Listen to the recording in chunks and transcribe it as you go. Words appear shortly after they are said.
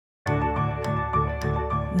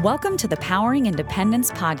Welcome to the Powering Independence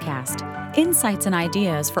podcast, insights and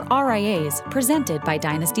ideas for RIAs presented by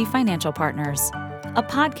Dynasty Financial Partners, a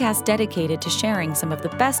podcast dedicated to sharing some of the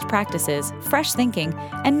best practices, fresh thinking,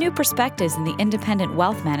 and new perspectives in the independent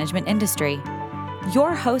wealth management industry.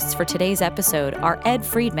 Your hosts for today's episode are Ed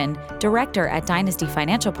Friedman, Director at Dynasty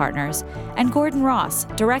Financial Partners, and Gordon Ross,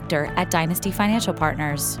 Director at Dynasty Financial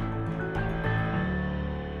Partners.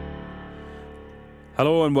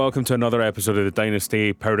 Hello and welcome to another episode of the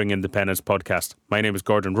Dynasty Powering Independence podcast. My name is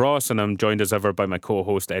Gordon Ross and I'm joined as ever by my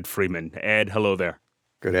co-host Ed Friedman. Ed, hello there.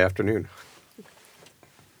 Good afternoon.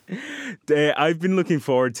 I've been looking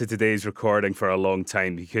forward to today's recording for a long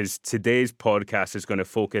time because today's podcast is going to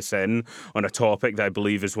focus in on a topic that I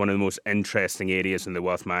believe is one of the most interesting areas in the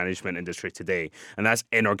wealth management industry today, and that's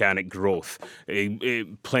inorganic growth.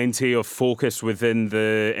 Plenty of focus within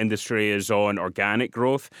the industry is on organic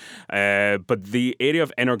growth, but the area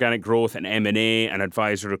of inorganic growth and M&A and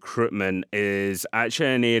advisor recruitment is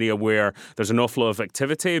actually an area where there's an awful lot of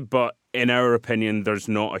activity, but in our opinion, there's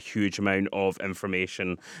not a huge amount of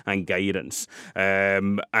information and guidance.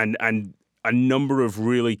 And a number of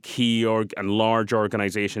really key and large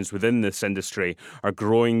organizations within this industry are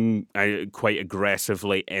growing quite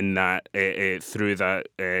aggressively in that through that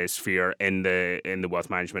sphere in the wealth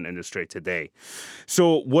management industry today.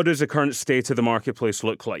 So what does the current state of the marketplace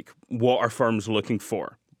look like? What are firms looking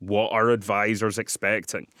for? What are advisors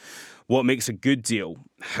expecting? What makes a good deal?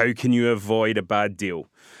 How can you avoid a bad deal?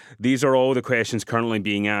 These are all the questions currently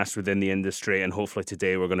being asked within the industry, and hopefully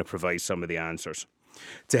today we're going to provide some of the answers.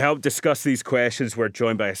 To help discuss these questions, we're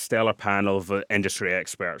joined by a stellar panel of industry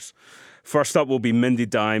experts. First up will be Mindy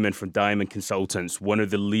Diamond from Diamond Consultants, one of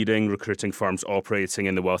the leading recruiting firms operating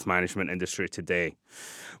in the wealth management industry today.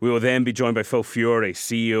 We will then be joined by Phil Fiore,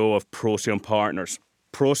 CEO of Procyon Partners.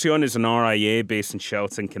 Procyon is an RIA based in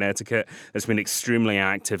Shelton, Connecticut that's been extremely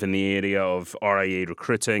active in the area of RIA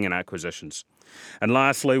recruiting and acquisitions. And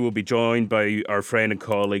lastly, we'll be joined by our friend and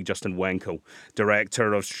colleague, Justin Wenkel,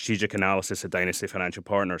 Director of Strategic Analysis at Dynasty Financial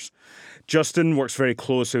Partners. Justin works very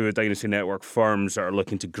closely with Dynasty Network firms that are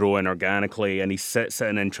looking to grow inorganically, and he sits at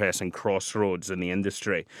an interesting crossroads in the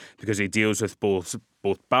industry because he deals with both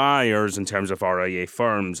buyers in terms of RIA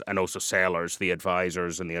firms and also sellers, the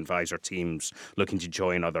advisors and the advisor teams looking to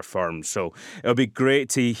join other firms. So it'll be great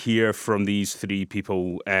to hear from these three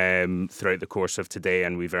people throughout the course of today,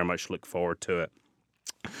 and we very much look forward to it.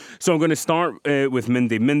 So I'm going to start with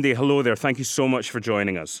Mindy. Mindy, hello there. Thank you so much for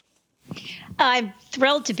joining us. I'm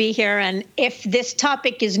thrilled to be here. And if this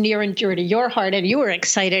topic is near and dear to your heart and you were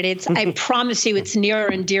excited, I promise you it's nearer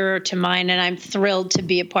and dearer to mine. And I'm thrilled to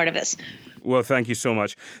be a part of this. Well, thank you so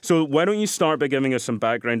much. So why don't you start by giving us some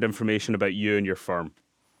background information about you and your firm?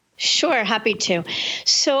 Sure, happy to.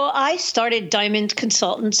 So I started Diamond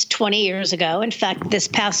Consultants 20 years ago. In fact, this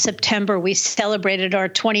past September, we celebrated our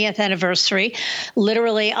 20th anniversary,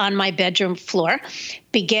 literally on my bedroom floor.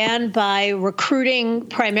 Began by recruiting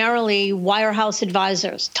primarily wirehouse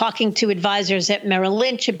advisors, talking to advisors at Merrill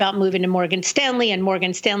Lynch about moving to Morgan Stanley and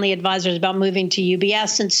Morgan Stanley advisors about moving to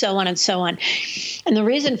UBS and so on and so on. And the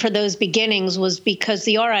reason for those beginnings was because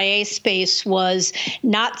the RIA space was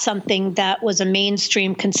not something that was a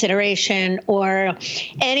mainstream consideration or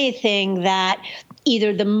anything that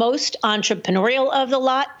either the most entrepreneurial of the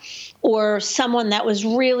lot or someone that was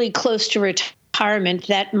really close to retirement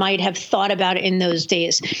that might have thought about it in those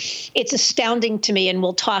days. It's astounding to me, and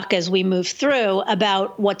we'll talk as we move through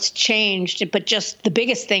about what's changed, but just the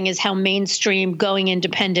biggest thing is how mainstream going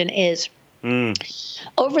independent is.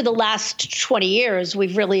 Over the last 20 years,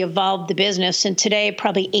 we've really evolved the business. And today,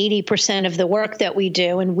 probably 80% of the work that we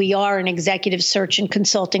do, and we are an executive search and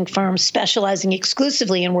consulting firm specializing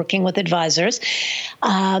exclusively in working with advisors,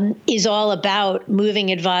 is all about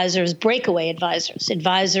moving advisors, breakaway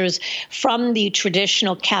advisors from the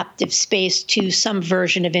traditional captive space to some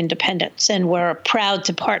version of independence. And we're proud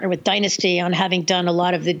to partner with Dynasty on having done a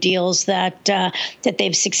lot of the deals that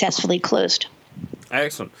they've successfully closed.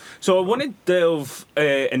 Excellent. So I want to delve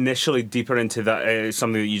initially deeper into that,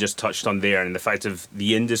 something that you just touched on there, and the fact of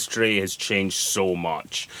the industry has changed so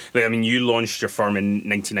much. I mean, you launched your firm in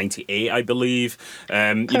 1998, I believe.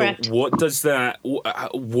 Correct. What does that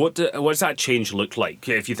change look like?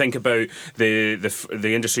 If you think about the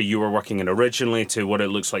industry you were working in originally to what it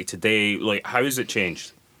looks like today, like how has it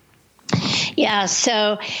changed? Yeah.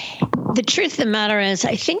 So the truth of the matter is,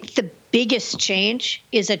 I think the biggest change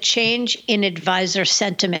is a change in advisor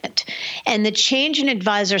sentiment. And the change in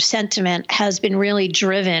advisor sentiment has been really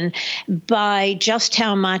driven by just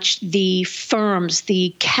how much the firms,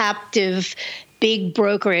 the captive big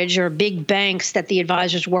brokerage or big banks that the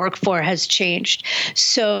advisors work for has changed.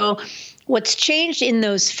 So What's changed in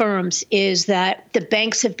those firms is that the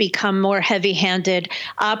banks have become more heavy-handed,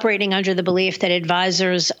 operating under the belief that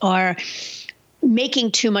advisors are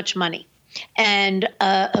making too much money, and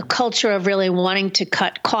a culture of really wanting to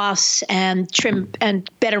cut costs and trim and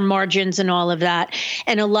better margins and all of that.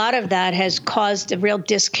 And a lot of that has caused a real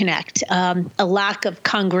disconnect, a lack of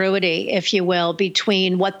congruity, if you will,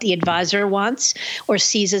 between what the advisor wants or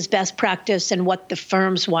sees as best practice and what the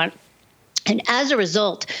firms want. And as a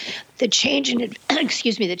result, the change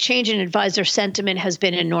in advisor sentiment has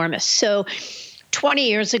been enormous. So 20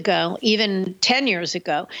 years ago, even 10 years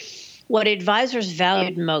ago, what advisors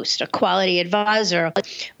valued most, a quality advisor,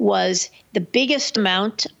 was the biggest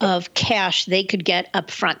amount of cash they could get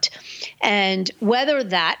up front. And whether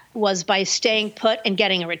that was by staying put and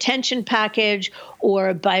getting a retention package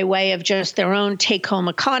or by way of just their own take-home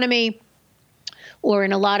economy, or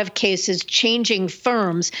in a lot of cases, changing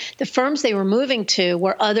firms. The firms they were moving to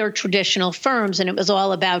were other traditional firms, and it was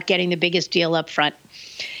all about getting the biggest deal up front.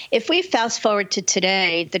 If we fast forward to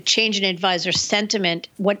today, the change in advisor sentiment,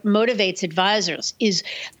 what motivates advisors is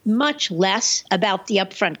much less about the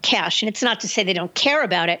upfront cash. And it's not to say they don't care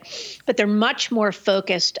about it, but they're much more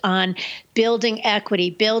focused on building equity,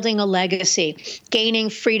 building a legacy, gaining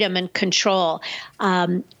freedom and control,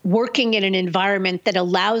 working in an environment that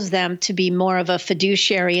allows them to be more of a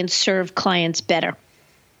fiduciary and serve clients better.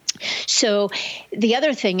 So the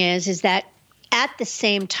other thing is that at the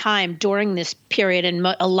same time, during this period, and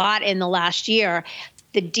a lot in the last year,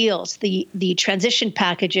 the deals, the transition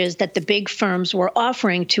packages that the big firms were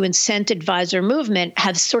offering to incent advisor movement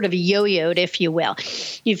have sort of yo-yoed, if you will.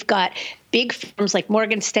 You've got big firms like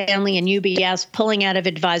Morgan Stanley and UBS pulling out of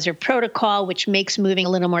advisor protocol, which makes moving a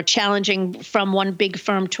little more challenging from one big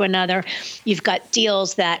firm to another. You've got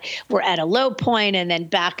deals that were at a low point and then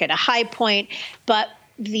back at a high point. But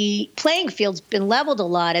the playing field's been leveled a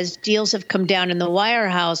lot as deals have come down in the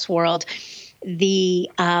wirehouse world. The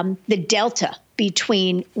delta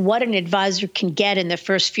between what an advisor can get in the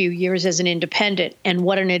first few years as an independent and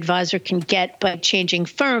what an advisor can get by changing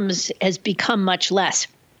firms has become much less.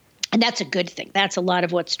 And that's a good thing. That's a lot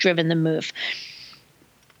of what's driven the move.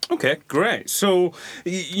 Okay, great. So,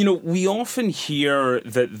 we often hear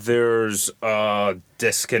that there's a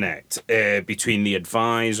disconnect between the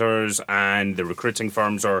advisors and the recruiting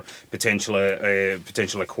firms or potential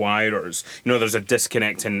acquirers. There's a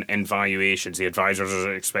disconnect in valuations. The advisors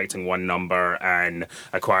are expecting one number, and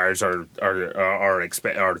acquirers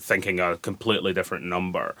are thinking a completely different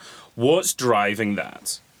number. What's driving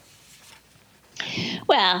that?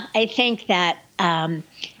 Well, I think that an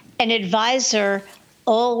advisor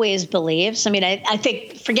always believes. I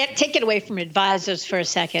think, take it away from advisors for a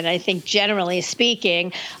second. I think generally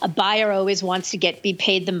speaking, a buyer always wants to be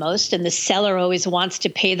paid the most, and the seller always wants to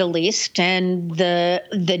pay the least. And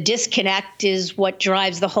the disconnect is what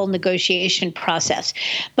drives the whole negotiation process.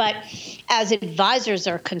 But as advisors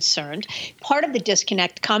are concerned, part of the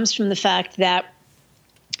disconnect comes from the fact that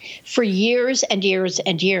for years and years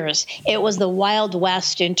and years, it was the Wild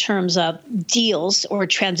West in terms of deals or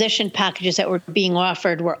transition packages that were being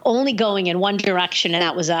offered were only going in one direction, and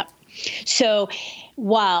that was up. So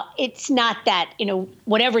while it's not that,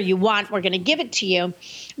 whatever you want, we're going to give it to you,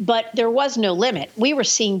 but there was no limit. We were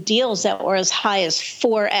seeing deals that were as high as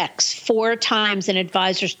 4x, 4 times an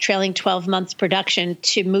advisor's trailing 12 months production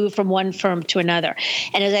to move from one firm to another.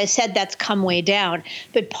 And as I said, that's come way down.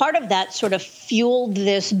 But part of that sort of fueled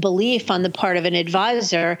this belief on the part of an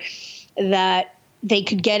advisor that they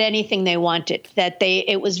could get anything they wanted, that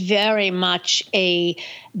it was very much a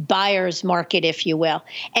buyer's market, if you will.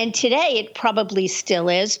 And today it probably still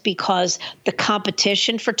is because the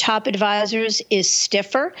competition for top advisors is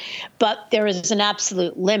stiffer, but there is an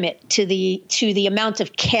absolute limit to the amount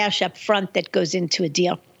of cash up front that goes into a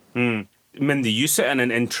deal. Mindy, you sit in an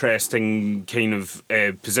interesting kind of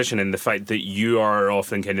position in the fact that you are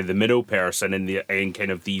often kind of the middle person in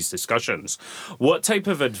kind of these discussions. What type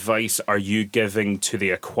of advice are you giving to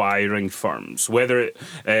the acquiring firms? Whether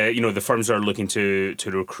the firms are looking to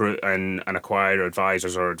recruit and acquire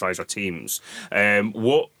advisors or advisor teams,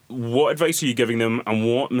 what advice are you giving them, and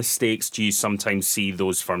what mistakes do you sometimes see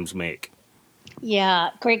those firms make? Yeah,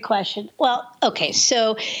 great question. Well, okay,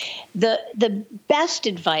 so the best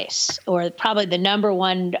advice, or probably the number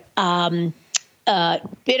one bit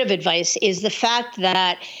of advice, is the fact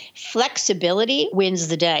that flexibility wins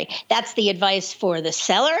the day. That's the advice for the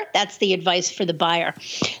seller. That's the advice for the buyer.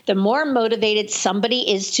 The more motivated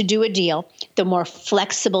somebody is to do a deal, the more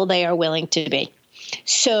flexible they are willing to be.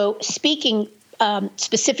 So speaking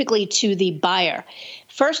specifically to the buyer,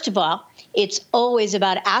 first of all, It's always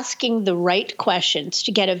about asking the right questions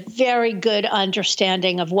to get a very good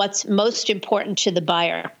understanding of what's most important to the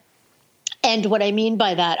buyer. And what I mean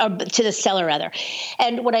by that, or to the seller rather,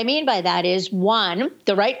 and what I mean by that is, one,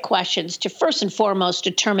 the right questions to first and foremost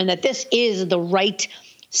determine that this is the right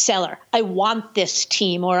seller. I want this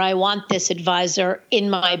team or I want this advisor in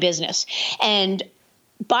my business. And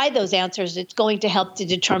by those answers, it's going to help to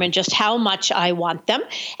determine just how much I want them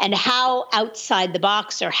and how outside the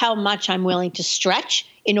box or how much I'm willing to stretch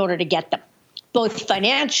in order to get them, both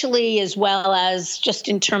financially as well as just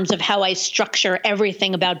in terms of how I structure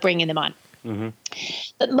everything about bringing them on. Mm-hmm.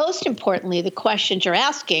 But most importantly, the questions you're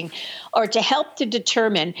asking are to help to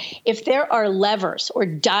determine if there are levers or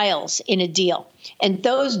dials in a deal. And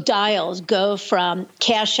those dials go from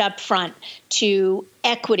cash up front to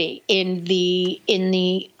equity in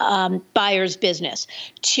the buyer's business,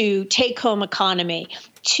 to take-home economy,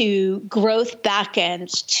 to growth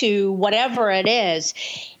backends, to whatever it is.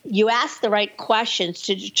 You ask the right questions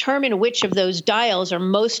to determine which of those dials are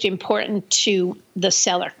most important to the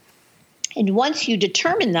seller. And once you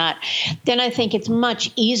determine that, then I think it's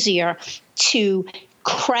much easier to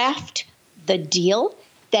craft the deal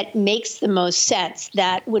that makes the most sense,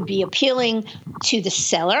 that would be appealing to the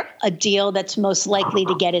seller, a deal that's most likely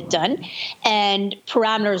to get it done, and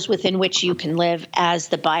parameters within which you can live as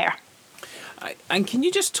the buyer. And can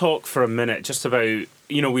you just talk for a minute just about,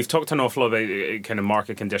 we've talked an awful lot about kind of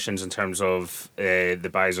market conditions in terms of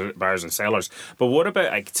the buyers and sellers, but what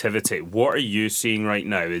about activity? What are you seeing right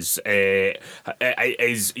now? We're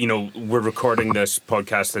recording this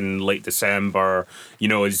podcast in late December,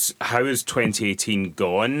 how has 2018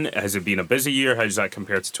 gone? Has it been a busy year? How does that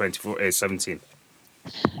compare to 2017?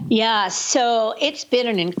 Yeah, so it's been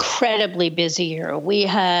an incredibly busy year. We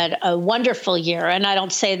had a wonderful year, and I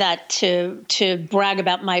don't say that to brag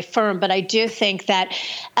about my firm, but I do think that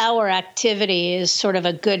our activity is sort of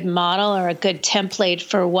a good model or a good template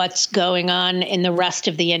for what's going on in the rest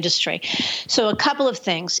of the industry. So a couple of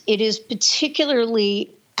things. It is particularly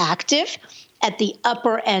active at the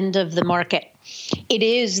upper end of the market. It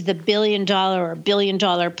is the $1 billion or $1 billion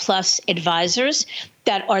plus advisors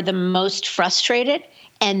that are the most frustrated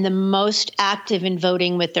and the most active in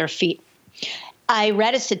voting with their feet. I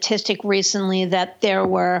read a statistic recently that there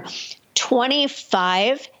were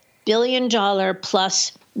 $25 billion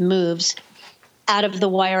plus moves out of the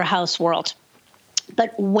wirehouse world.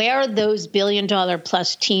 But where those $1 billion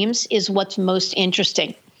plus teams is what's most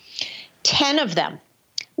interesting. 10 of them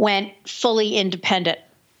went fully independent.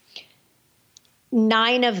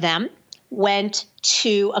 9 of them went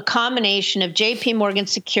to a combination of JP Morgan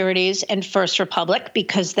Securities and First Republic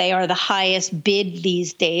because they are the highest bid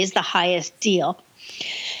these days, the highest deal.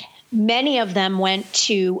 Many of them went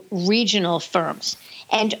to regional firms,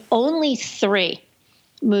 and only 3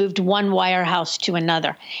 moved one wirehouse to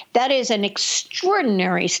another. That is an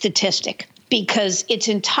extraordinary statistic because it's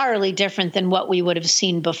entirely different than what we would have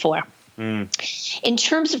seen before. In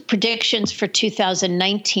terms of predictions for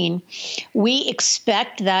 2019, we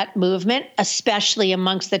expect that movement, especially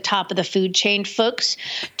amongst the top of the food chain folks,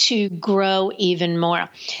 to grow even more.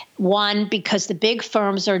 One, because the big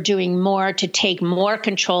firms are doing more to take more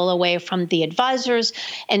control away from the advisors,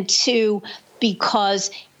 and 2,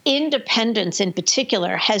 because independence in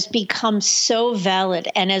particular has become so valid,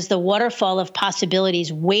 and as the waterfall of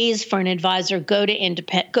possibilities ways for an advisor go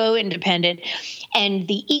independent, and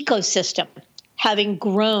the ecosystem having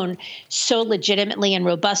grown so legitimately and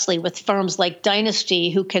robustly with firms like Dynasty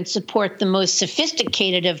who can support the most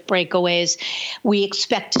sophisticated of breakaways, we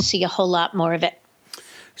expect to see a whole lot more of it.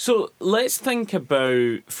 So let's think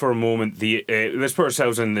about for a moment let's put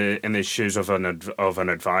ourselves in the shoes of an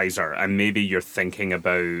advisor, and maybe you're thinking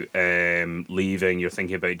about leaving, you're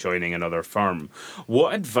thinking about joining another firm.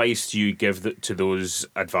 What advice do you give to those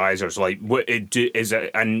advisors? Like, what is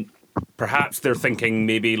it? And perhaps they're thinking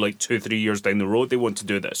maybe like 2-3 years down the road they want to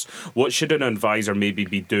do this. What should an advisor maybe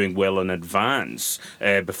be doing well in advance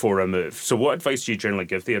before a move? So what advice do you generally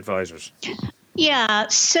give the advisors? Yeah.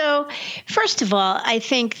 So first of all, I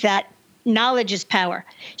think that knowledge is power.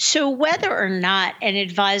 So whether or not an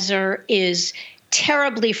advisor is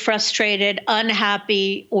terribly frustrated,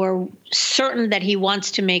 unhappy, or certain that he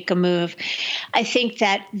wants to make a move, I think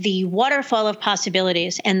that the waterfall of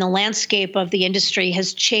possibilities and the landscape of the industry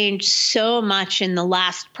has changed so much in the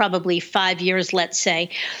last probably 5 years, let's say,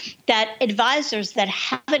 that advisors that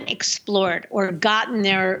haven't explored or gotten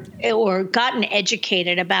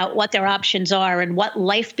educated about what their options are and what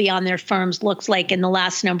life beyond their firms looks like in the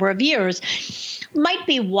last number of years might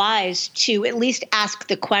be wise to at least ask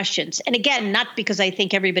the questions. And again, not because I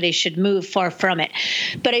think everybody should move, far from it,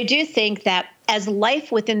 but I do think that as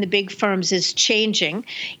life within the big firms is changing,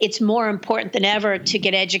 it's more important than ever to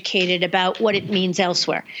get educated about what it means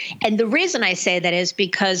elsewhere. And the reason I say that is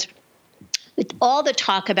because with all the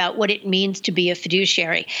talk about what it means to be a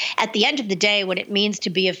fiduciary, at the end of the day, what it means to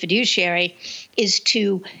be a fiduciary is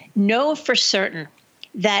to know for certain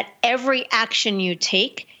that every action you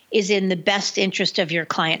take is in the best interest of your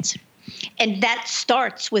clients. And that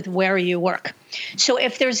starts with where you work. So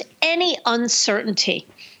if there's any uncertainty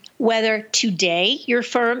whether today your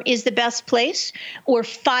firm is the best place or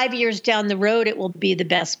 5 years down the road it will be the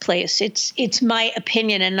best place, it's my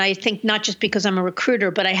opinion. And I think not just because I'm a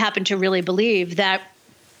recruiter, but I happen to really believe that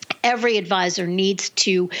every advisor needs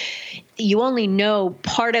to, you only know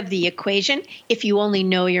part of the equation if you only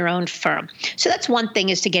know your own firm. So that's one thing,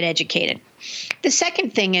 is to get educated. The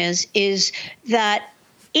second thing is that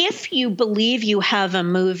if you believe you have a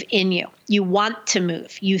move in you, you want to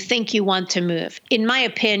move, you think you want to move, in my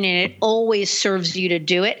opinion, it always serves you to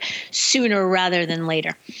do it sooner rather than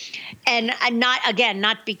later. And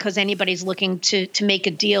not because anybody's looking to make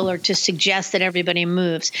a deal or to suggest that everybody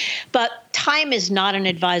moves, but time is not an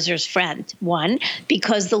advisor's friend. One,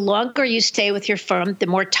 because the longer you stay with your firm, the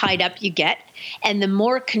more tied up you get, and the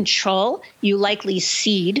more control you likely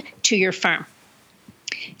cede to your firm.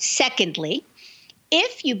 Secondly,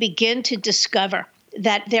 if you begin to discover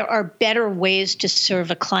that there are better ways to serve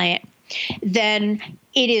a client, then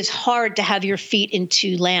it is hard to have your feet in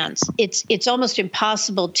two lands. It's almost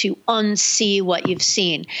impossible to unsee what you've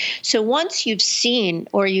seen. So once you've seen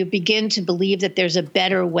or you begin to believe that there's a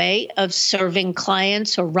better way of serving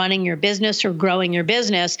clients or running your business or growing your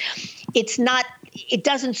business, it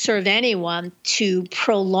doesn't serve anyone to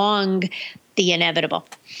prolong the inevitable.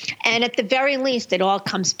 And at the very least, it all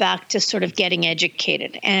comes back to sort of getting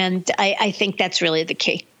educated. And I think that's really the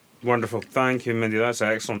key. Wonderful. Thank you, Mindy. That's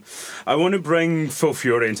excellent. I want to bring Phil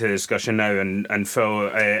Fiore into the discussion now. And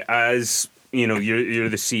Phil, as you know, you're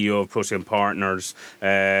the CEO of Procyon Partners.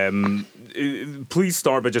 Please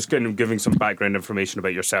start by just kind of giving some background information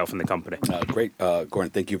about yourself and the company. Great. Gordon,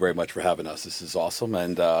 thank you very much for having us. This is awesome.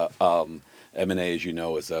 And M&A, as you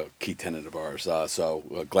know, is a key tenet of ours.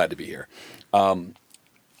 So glad to be here.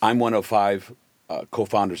 I'm one of 5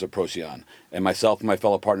 co-founders of Procyon, and myself and my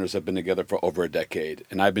fellow partners have been together for over a decade,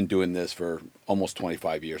 and I've been doing this for almost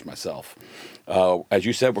 25 years myself. As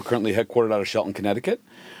you said, we're currently headquartered out of Shelton, Connecticut,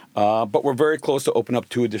 but we're very close to open up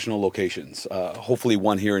 2 additional locations, hopefully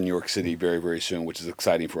one here in New York City very, very soon, which is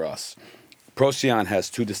exciting for us. Procyon has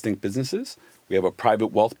 2 distinct businesses. We have a private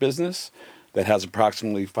wealth business that has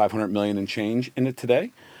approximately $500 million in change in it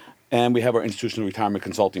today. And we have our institutional retirement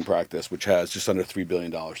consulting practice, which has just under $3 billion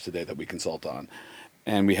today that we consult on.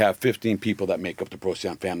 And we have 15 people that make up the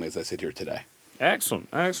Procyon family as I sit here today. Excellent.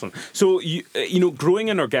 So, you know, growing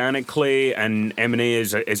inorganically and M&A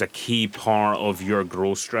is a key part of your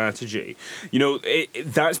growth strategy. You know,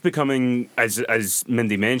 that's becoming, as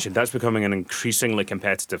Mindy mentioned, that's becoming an increasingly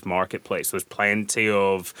competitive marketplace. There's plenty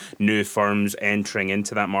of new firms entering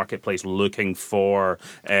into that marketplace looking to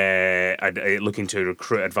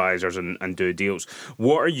recruit advisors and do deals.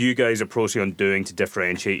 What are you guys at Procyon doing to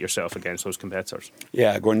differentiate yourself against those competitors?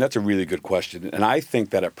 Yeah, Gordon, that's a really good question. And I think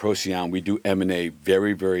that at Procyon, we do M&A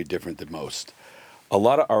very, very different than most. A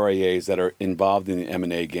lot of RIAs that are involved in the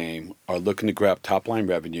M&A game are looking to grab top-line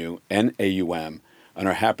revenue and AUM and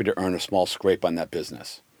are happy to earn a small scrape on that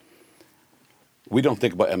business. We don't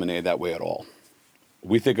think about M&A that way at all.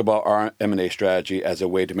 We think about our M&A strategy as a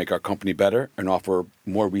way to make our company better and offer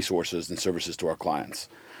more resources and services to our clients.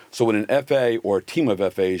 So when an FA or a team of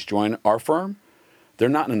FAs join our firm, they're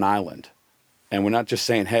not in an island. And we're not just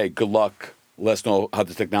saying, hey, good luck, let us know how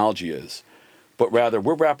the technology is. But rather,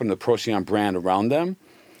 we're wrapping the Procyon brand around them,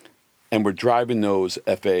 and we're driving those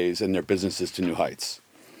FAs and their businesses to new heights.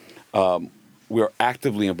 We are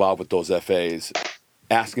actively involved with those FAs,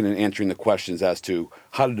 asking and answering the questions as to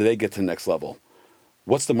how do they get to the next level?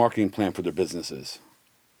 What's the marketing plan for their businesses?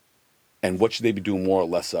 And what should they be doing more or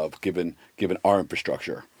less of, given our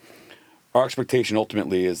infrastructure? Our expectation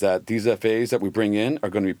ultimately is that these FAs that we bring in are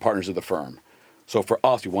going to be partners of the firm. So for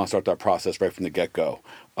us, we want to start that process right from the get-go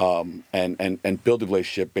and build a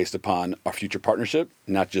relationship based upon our future partnership,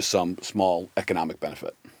 not just some small economic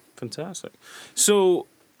benefit. Fantastic. So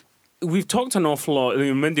we've talked an awful lot.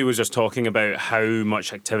 Mindy was just talking about how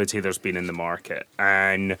much activity there's been in the market,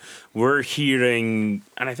 and we're hearing,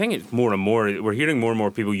 and I think it's more and more, we're hearing more and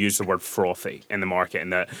more people use the word frothy in the market,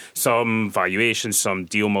 and that some valuations, some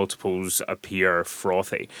deal multiples appear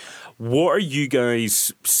frothy. What are you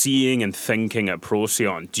guys seeing and thinking at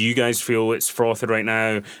Procyon? Do you guys feel it's frothy right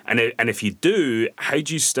now? And if you do, how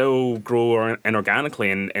do you still grow inorganically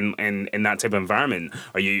in that type of environment?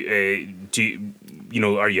 Are you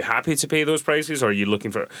are you happy to pay those prices? Or are you looking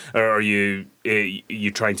for, or are you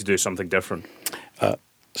trying to do something different?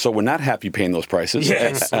 So we're not happy paying those prices,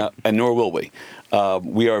 yes. And nor will we.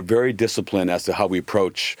 We are very disciplined as to how we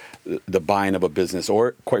approach the buying of a business,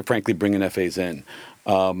 or quite frankly, bringing FAs in.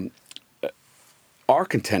 Our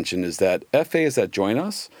contention is that FAs that join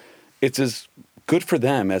us, it's as good for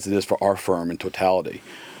them as it is for our firm in totality.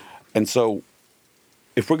 And so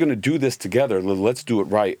if we're going to do this together, let's do it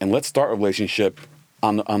right, and let's start a relationship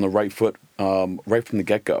on the right foot right from the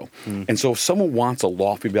get-go. And so if someone wants a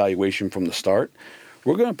lofty valuation from the start,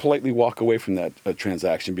 we're going to politely walk away from that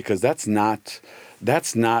transaction, because that's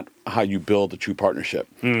not how you build a true partnership.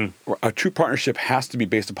 A true partnership has to be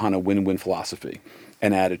based upon a win-win philosophy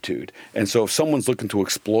and attitude. And so if someone's looking to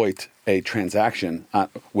exploit a transaction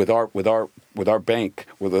with our bank,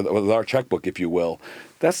 with our checkbook, if you will,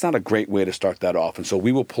 that's not a great way to start that off. And so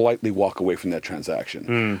we will politely walk away from that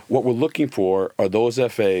transaction. What we're looking for are those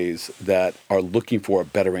FAs that are looking for a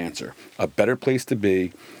better answer, a better place to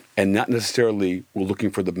be, and not necessarily we're looking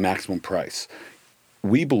for the maximum price.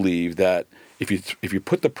 We believe that if you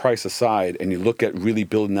put the price aside and you look at really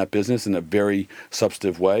building that business in a very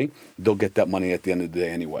substantive way, they'll get that money at the end of the day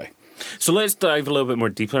anyway. So let's dive a little bit more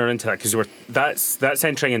deeper into that, because that's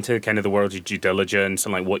entering into kind of the world of due diligence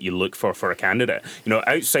and like what you look for a candidate.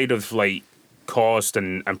 Outside of like cost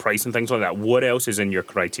and price and things like that, what else is in your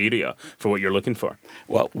criteria for what you're looking for?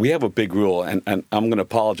 Well, we have a big rule, and I'm going to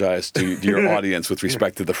apologize to your audience with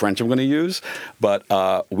respect to the French I'm going to use, but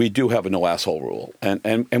we do have a no asshole rule,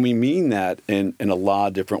 and we mean that in a lot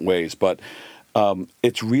of different ways. But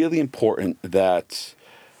it's really important that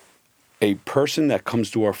a person that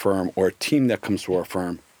comes to our firm or a team that comes to our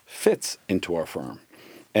firm fits into our firm,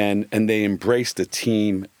 and they embrace the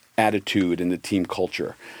team attitude and the team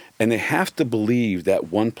culture. And they have to believe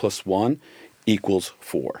that 1 + 1 =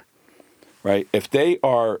 4, right? If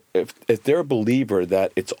they're a believer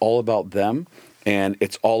that it's all about them and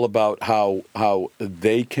it's all about how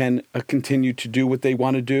they can continue to do what they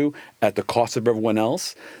want to do at the cost of everyone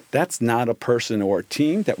else, that's not a person or a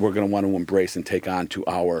team that we're going to want to embrace and take on to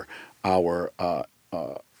our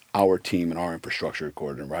team and our infrastructure,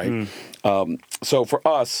 Gordon, right? So for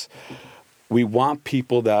us, we want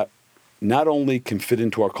people that not only can fit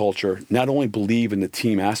into our culture, not only believe in the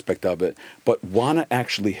team aspect of it, but want to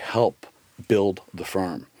actually help build the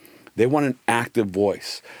firm. They want an active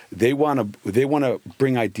voice. They want to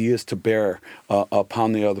bring ideas to bear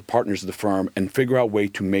upon the other partners of the firm and figure out a way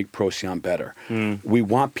to make Procyon better. We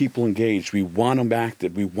want people engaged. We want them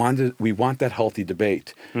active. We want that healthy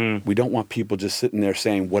debate. We don't want people just sitting there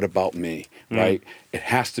saying, "What about me?" Right? It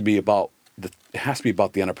has to be about the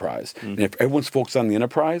enterprise. And if everyone's focused on the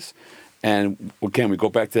enterprise, and again, we go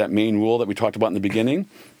back to that main rule that we talked about in the beginning,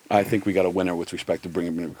 I think we got a winner with respect to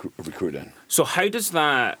bringing a recruit in. So how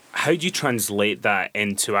do you translate that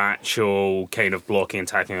into actual kind of blocking and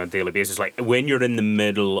tackling on a daily basis? Like when you're in the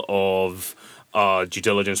middle of a due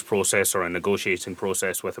diligence process or a negotiating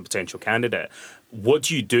process with a potential candidate, what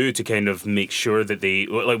do you do to kind of make sure that they,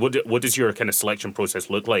 like, what does your kind of selection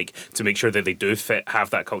process look like to make sure that they do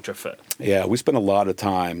have that culture fit? Yeah, we spend a lot of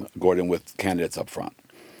time, Gordon, with candidates up front.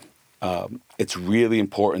 It's really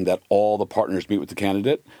important that all the partners meet with the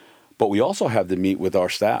candidate, but we also have to meet with our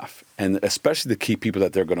staff, and especially the key people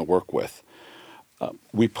that they're going to work with.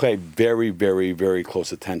 We pay very, very, very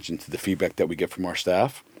close attention to the feedback that we get from our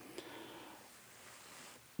staff.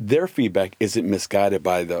 Their feedback isn't misguided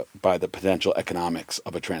by the potential economics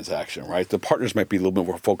of a transaction, right? The partners might be a little bit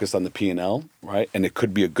more focused on the P&L, right? And it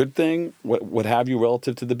could be a good thing, what have you,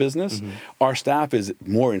 relative to the business. Our staff is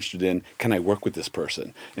more interested in, can I work with this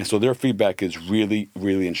person? And so their feedback is really,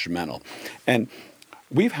 really instrumental. And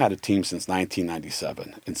we've had a team since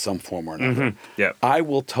 1997 in some form or another. Yeah. I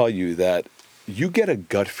will tell you that you get a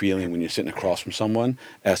gut feeling when you're sitting across from someone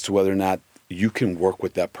as to whether or not you can work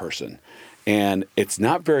with that person. And it's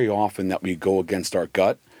not very often that we go against our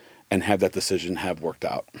gut and have that decision have worked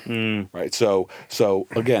out, right? So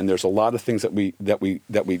again, there's a lot of things that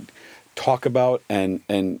we talk about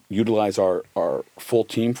and utilize our full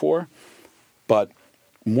team for, but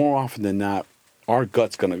more often than not, our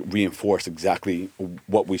gut's going to reinforce exactly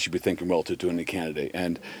what we should be thinking relative to any candidate.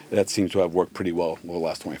 And that seems to have worked pretty well over the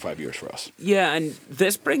last 25 years for us. Yeah, and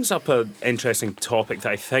this brings up an interesting topic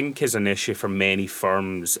that I think is an issue for many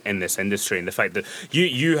firms in this industry, and the fact that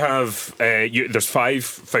you have, there's 5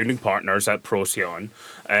 founding partners at Procyon.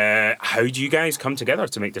 How do you guys come together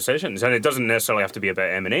to make decisions? And it doesn't necessarily have to be about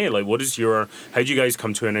M&A. Like, how do you guys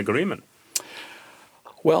come to an agreement?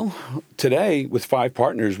 Well, today, with 5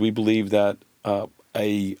 partners, we believe that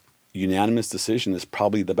a unanimous decision is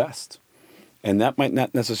probably the best. And that might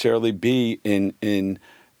not necessarily be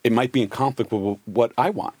it might be in conflict with what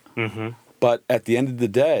I want. Mm-hmm. But at the end of the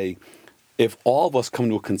day, if all of us come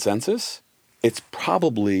to a consensus, it's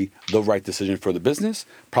probably the right decision for the business,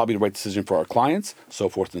 probably the right decision for our clients, so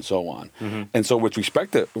forth and so on. Mm-hmm. And so with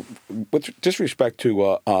disrespect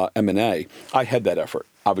to M&A, I had that effort,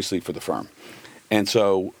 obviously, for the firm. And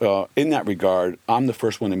so in that regard, I'm the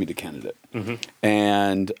first one to meet a candidate. Mm-hmm.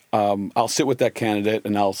 And I'll sit with that candidate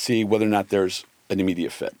and I'll see whether or not there's an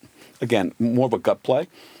immediate fit. Again, more of a gut play,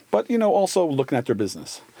 but also looking at their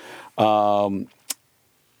business.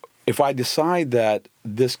 If I decide that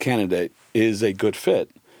this candidate is a good fit,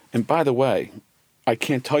 and by the way, I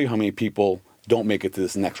can't tell you how many people don't make it to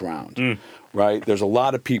this next round, right? There's a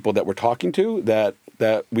lot of people that we're talking to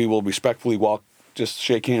that we will respectfully just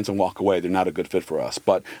shake hands and walk away. They're not a good fit for us.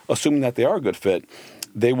 But assuming that they are a good fit,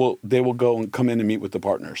 they will go and come in and meet with the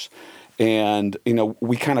partners. And,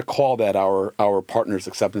 we kind of call that our Partners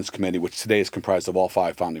Acceptance Committee, which today is comprised of all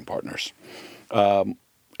 5 founding partners.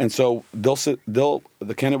 And so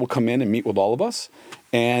the candidate will come in and meet with all of us,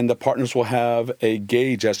 and the partners will have a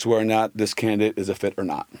gauge as to whether or not this candidate is a fit or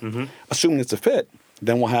not. Mm-hmm. Assuming it's a fit,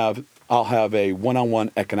 then I'll have a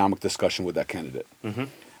one-on-one economic discussion with that candidate. Mm-hmm.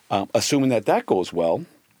 Assuming that goes well,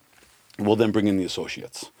 we'll then bring in the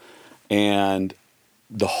associates. And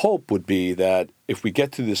the hope would be that if we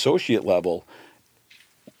get to the associate level,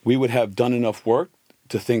 we would have done enough work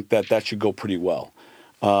to think that should go pretty well.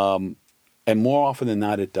 And more often than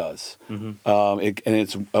not, it does. Mm-hmm. And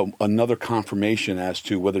it's another confirmation as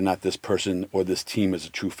to whether or not this person or this team is a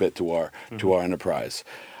true fit to our enterprise.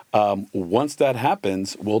 Once that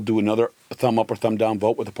happens, we'll do another thumb up or thumb down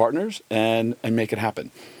vote with the partners and make it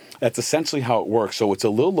happen. That's essentially how it works. So it's a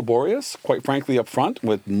little laborious, quite frankly, up front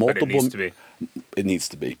with multiple. But it needs to be. It needs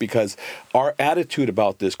to be, because our attitude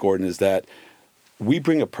about this, Gordon, is that we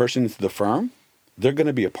bring a person into the firm, they're going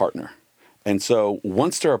to be a partner. And so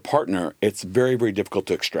once they're a partner, it's very, very difficult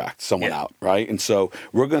to extract someone out, right? And so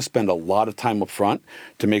we're going to spend a lot of time up front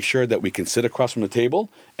to make sure that we can sit across from the table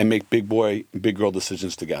and make big boy, big girl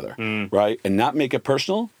decisions together, right? And not make it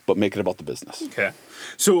personal, but make it about the business. Okay.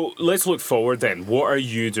 So let's look forward then. What are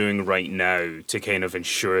you doing right now to kind of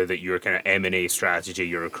ensure that your kind of M&A strategy,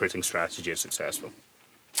 your recruiting strategy is successful?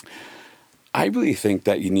 I really think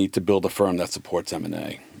that you need to build a firm that supports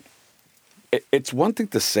M&A. It's one thing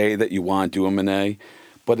to say that you want to do M&A,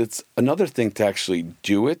 but it's another thing to actually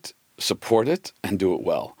do it, support it, and do it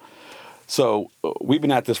well. So we've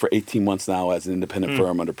been at this for 18 months now as an independent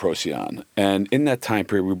firm under Procyon. And in that time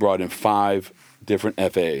period, we brought in 5 different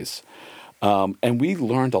FAs. And we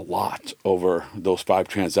learned a lot over those 5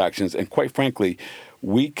 transactions. And quite frankly,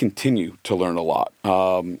 we continue to learn a lot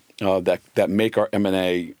that make our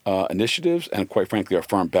M&A initiatives and, quite frankly, our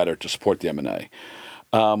firm better to support the M&A.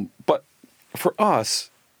 But for us,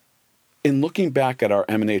 in looking back at our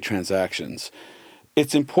M&A transactions,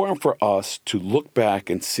 it's important for us to look back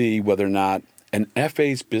and see whether or not an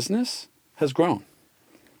FA's business has grown,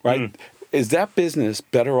 right? Is that business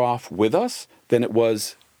better off with us than it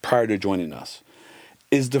was prior to joining us?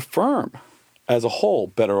 Is the firm as a whole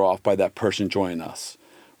better off by that person joining us,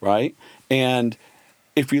 right? And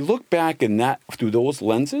if we look back in that through those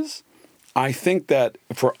lenses, I think that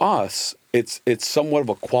for us, it's somewhat of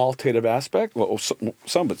a qualitative aspect. Well, some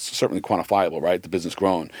of it's certainly quantifiable, right? The business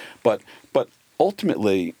grown, but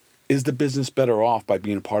ultimately, is the business better off by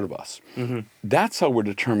being a part of us? Mm-hmm. That's how we're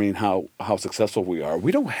determining how successful we are.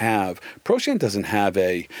 Procyon doesn't have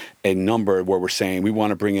a number where we're saying we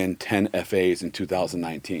want to bring in 10 FAs in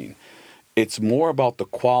 2019. It's more about the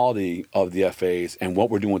quality of the FAs and what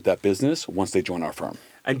we're doing with that business once they join our firm.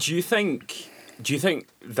 And do you think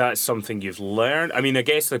that's something you've learned? I mean, I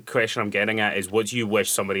guess the question I'm getting at is, what do you wish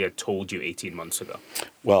somebody had told you 18 months ago?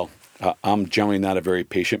 Well, I'm generally not a very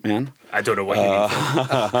patient man. I don't know what you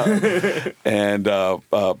mean. And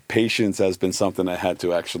patience has been something I had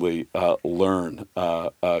to actually learn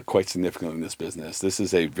quite significantly in this business. This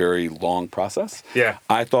is a very long process. Yeah.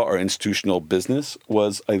 I thought our institutional business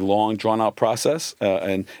was a long, drawn-out process,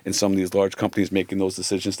 and in some of these large companies making those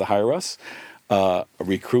decisions to hire us.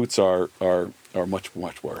 Recruits are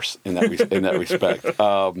much worse in that respect.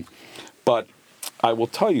 But I will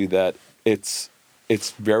tell you that it's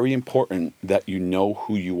very important that you know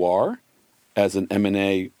who you are as an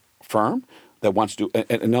M&A firm that wants to do,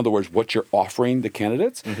 in other words, what you're offering the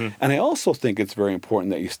candidates. Mm-hmm. And I also think it's very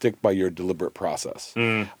important that you stick by your deliberate process.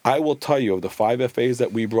 I will tell you, of the 5 FAs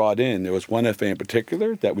that we brought in, there was one FA in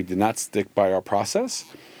particular that we did not stick by our process.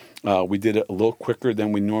 We did it a little quicker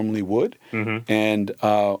than we normally would. Mm-hmm.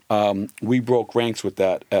 And we broke ranks with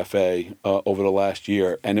that FA over the last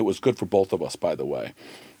year, and it was good for both of us, by the way.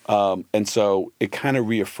 And so it kind of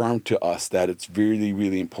reaffirmed to us that it's really,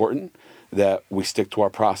 really important that we stick to our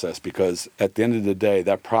process, because at the end of the day,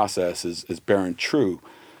 that process is bearing true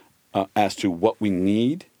as to what we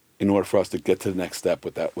need in order for us to get to the next step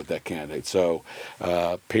with that candidate. So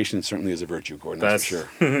patience certainly is a virtue, Gordon, that's for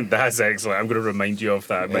sure. That's excellent. I'm going to remind you of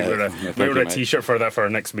that. Might wear a T-shirt for that for our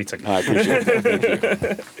next meeting. I appreciate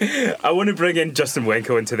it. Thank you. I want to bring in Justin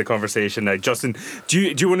Wenko into the conversation now. Justin, do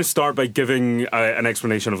you want to start by giving an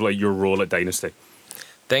explanation of like your role at Dynasty?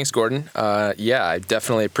 Thanks, Gordon. I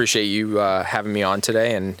definitely appreciate you having me on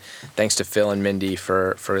today, and thanks to Phil and Mindy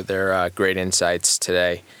for their great insights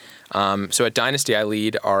today. So at Dynasty, I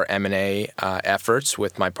lead our M&A efforts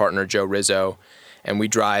with my partner, Joe Rizzo, and we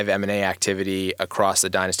drive M&A activity across the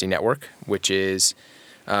Dynasty network, which is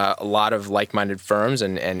a lot of like-minded firms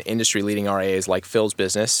and industry-leading RIAs like Phil's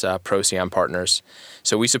business, Procyon Partners.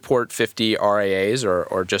 So we support 50 RIAs,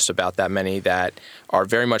 or just about that many, that are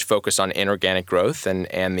very much focused on inorganic growth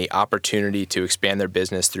and the opportunity to expand their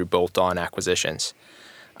business through bolt-on acquisitions.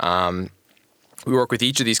 We work with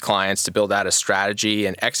each of these clients to build out a strategy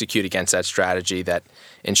and execute against that strategy that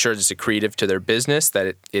ensures it's accretive to their business,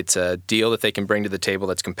 that it's a deal that they can bring to the table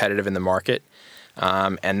that's competitive in the market,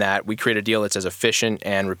 and that we create a deal that's as efficient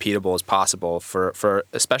and repeatable as possible for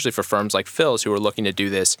especially for firms like Phil's, who are looking to do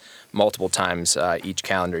this multiple times each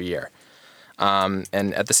calendar year. And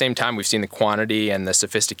at the same time, we've seen the quantity and the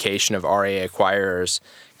sophistication of RIA acquirers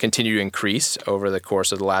continue to increase over the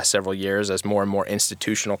course of the last several years as more and more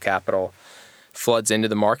institutional capital floods into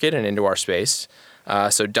the market and into our space.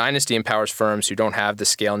 So Dynasty empowers firms who don't have the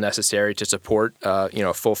scale necessary to support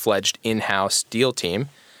a full-fledged in-house deal team.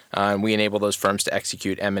 And we enable those firms to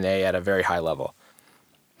execute M&A at a very high level.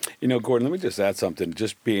 Gordon, let me just add something.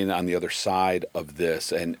 Just being on the other side of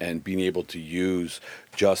this and being able to use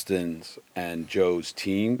Justin's and Joe's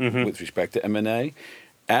team with respect to M&A,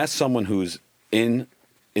 as someone who's in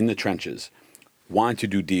the trenches, wanting to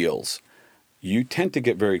do deals, you tend to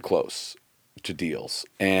get very close to deals.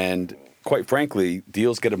 And quite frankly,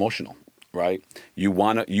 deals get emotional, right? You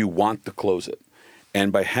want to close it.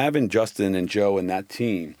 And by having Justin and Joe and that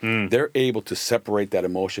team, they're able to separate that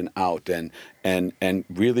emotion out and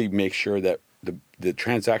really make sure that the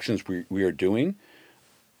transactions we are doing,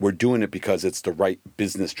 we're doing it because it's the right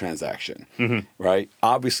business transaction, right?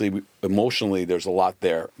 Obviously, emotionally, there's a lot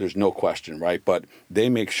there. There's no question, right? But they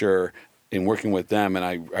make sure in working with them, and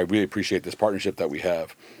I really appreciate this partnership that we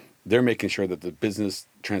have, they're making sure that the business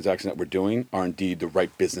transactions that we're doing are indeed the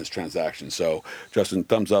right business transactions. So, Justin,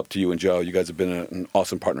 thumbs up to you and Joe. You guys have been an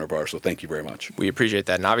awesome partner of ours, so thank you very much. We appreciate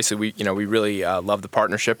that. And obviously, we really love the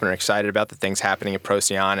partnership and are excited about the things happening at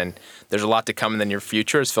Procyon. And there's a lot to come in the near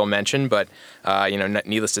future, as Phil mentioned, but,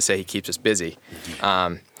 needless to say, he keeps us busy.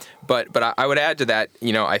 But I would add to that,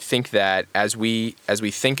 I think that as we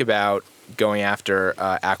think about going after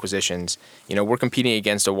acquisitions, we're competing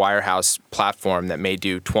against a wirehouse platform that may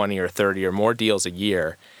do 20 or 30 or more deals a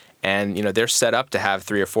year. And, they're set up to have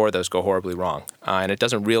 3 or 4 of those go horribly wrong. And it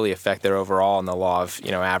doesn't really affect their overall in the law of,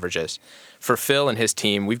 averages. For Phil and his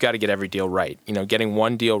team, we've got to get every deal right. Getting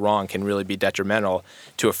one deal wrong can really be detrimental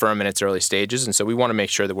to a firm in its early stages. And so we want to make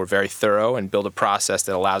sure that we're very thorough and build a process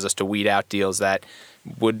that allows us to weed out deals that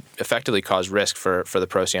would effectively cause risk for the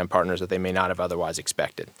Procyon partners that they may not have otherwise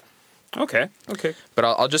expected. Okay. But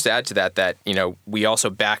I'll just add to that, we also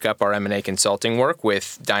back up our M&A consulting work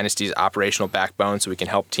with Dynasty's operational backbone so we can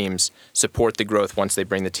help teams support the growth once they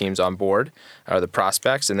bring the teams on board, or the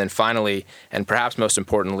prospects. And then finally, and perhaps most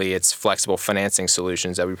importantly, it's flexible financing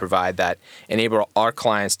solutions that we provide that enable our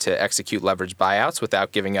clients to execute leveraged buyouts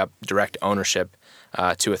without giving up direct ownership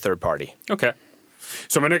to a third party. Okay.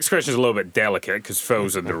 So my next question is a little bit delicate because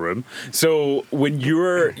Phil's in the room. So when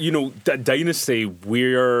you're, at Dynasty,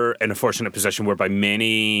 we're in a fortunate position whereby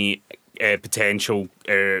many potential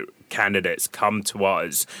candidates come to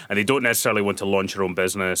us and they don't necessarily want to launch their own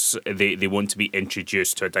business. They want to be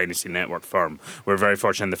introduced to a Dynasty Network firm. We're very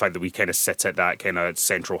fortunate in the fact that we kind of sit at that kind of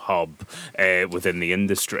central hub within the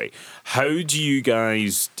industry. How do you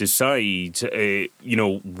guys decide,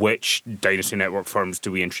 which Dynasty Network firms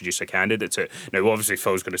do we introduce a candidate to? Now, obviously,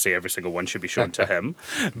 Phil's going to say every single one should be shown to him,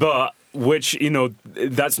 but which,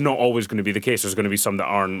 that's not always going to be the case. There's going to be some that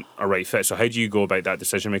aren't a right fit. So how do you go about that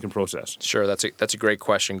decision-making process? Sure, that's a great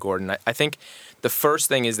question, Gordon. I think the first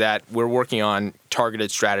thing is that we're working on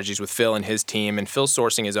targeted strategies with Phil and his team, and Phil's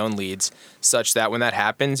sourcing his own leads such that when that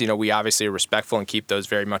happens, we obviously are respectful and keep those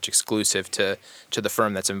very much exclusive to the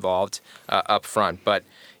firm that's involved up front. But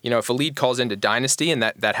if a lead calls into Dynasty, and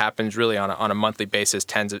that happens really on a monthly basis,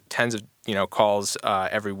 tens of calls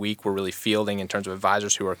every week we're really fielding in terms of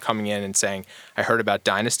advisors who are coming in and saying, I heard about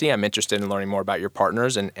Dynasty, I'm interested in learning more about your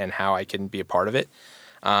partners and how I can be a part of it.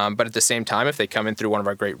 But at the same time, if they come in through one of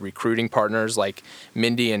our great recruiting partners like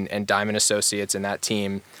Mindy and Diamond Associates and that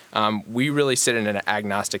team, we really sit in an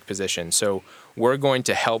agnostic position. So we're going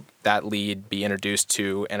to help that lead be introduced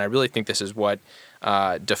to, and I really think this is what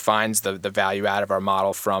defines the value add of our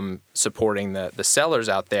model from supporting the sellers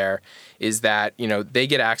out there, is that they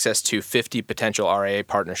get access to 50 potential RIA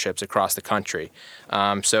partnerships across the country.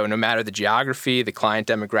 So no matter the geography, the client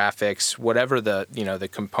demographics, whatever the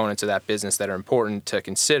components of that business that are important to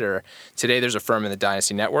consider, today there's a firm in the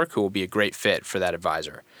Dynasty Network who will be a great fit for that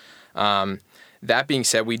advisor. That being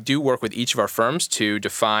said, we do work with each of our firms to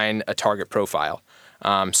define a target profile.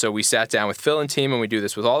 So we sat down with Phil and team, and we do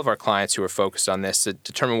this with all of our clients who are focused on this to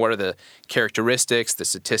determine what are the characteristics, the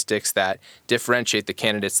statistics that differentiate the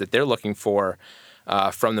candidates that they're looking for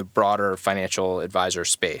from the broader financial advisor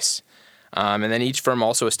space. And then each firm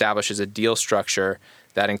also establishes a deal structure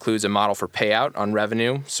that includes a model for payout on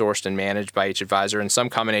revenue sourced and managed by each advisor and some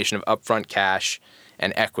combination of upfront cash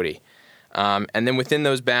and equity. And then within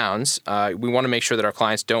those bounds, we want to make sure that our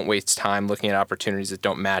clients don't waste time looking at opportunities that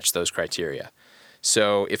don't match those criteria.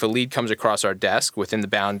 So if a lead comes across our desk within the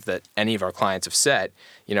bounds that any of our clients have set,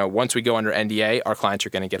 once we go under NDA, our clients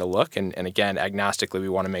are going to get a look. And again, agnostically, we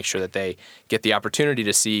want to make sure that they get the opportunity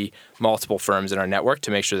to see multiple firms in our network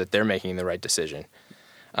to make sure that they're making the right decision.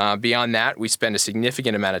 Beyond that, we spend a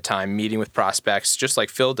significant amount of time meeting with prospects, just like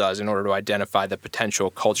Phil does, in order to identify the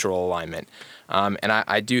potential cultural alignment. And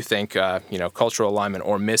I do think, cultural alignment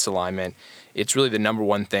or misalignment, it's really the number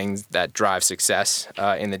one thing that drives success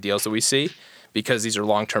in the deals that we see, because these are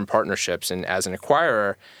long-term partnerships. And as an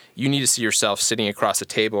acquirer, you need to see yourself sitting across the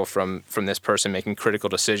table from this person making critical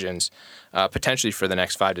decisions, potentially for the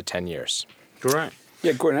next 5 to 10 years. Correct.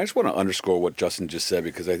 Yeah, Gordon, I just want to underscore what Justin just said,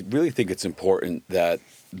 because I really think it's important that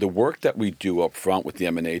the work that we do up front with the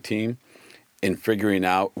M&A team in figuring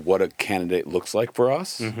out what a candidate looks like for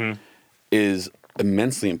us is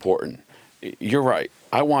immensely important. You're right.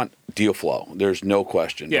 I want deal flow. There's no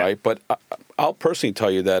question, right? But I'll personally tell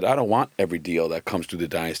you that I don't want every deal that comes through the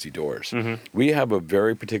Dynasty doors. We have a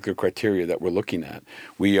very particular criteria that we're looking at.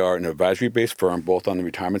 We are an advisory-based firm, both on the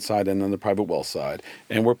retirement side and on the private wealth side,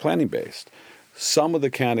 and we're planning-based. Some of the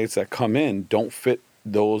candidates that come in don't fit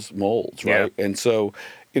those molds, right? Yeah. And so,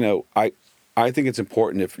 I think it's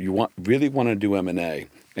important, if you really want to do M&A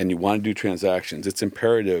and you want to do transactions, it's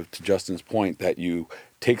imperative, to Justin's point, that you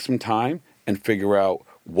take some time and figure out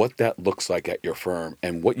what that looks like at your firm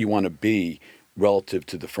and what you want to be relative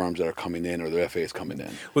to the firms that are coming in or the FAs coming in.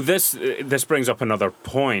 Well, this brings up another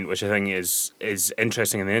point, which I think is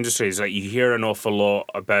interesting in the industry, is that you hear an awful lot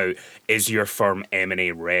about, is your firm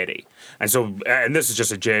M&A ready? And so, and this is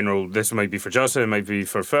just a general, this might be for Justin, it might be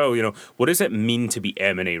for Phil, what does it mean to be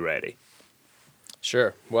M&A ready?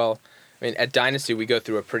 Sure. Well, at Dynasty, we go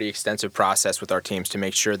through a pretty extensive process with our teams to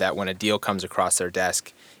make sure that when a deal comes across their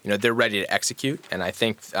desk, they're ready to execute. And I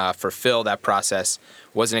think for Phil, that process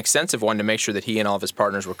was an extensive one to make sure that he and all of his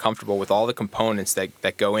partners were comfortable with all the components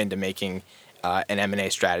that go into making an M&A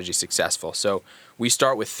strategy successful. So we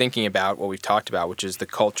start with thinking about what we've talked about, which is the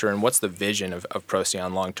culture and what's the vision of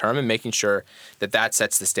Procyon long term, and making sure that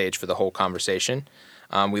sets the stage for the whole conversation.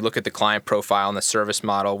 We look at the client profile and the service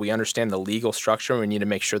model. We understand the legal structure. We need to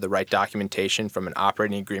make sure the right documentation from an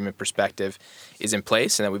operating agreement perspective is in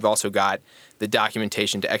place, and that we've also got the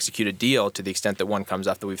documentation to execute a deal to the extent that one comes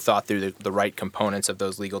up, that we've thought through the right components of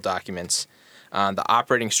those legal documents. The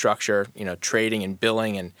operating structure, trading and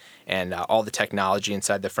billing and all the technology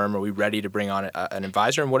inside the firm. Are we ready to bring on an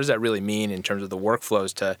advisor? And what does that really mean in terms of the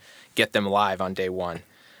workflows to get them live on day one?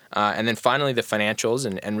 And then finally, the financials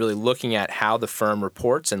and really looking at how the firm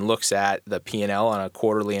reports and looks at the P&L on a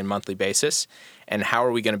quarterly and monthly basis, and how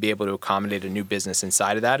are we going to be able to accommodate a new business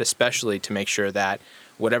inside of that, especially to make sure that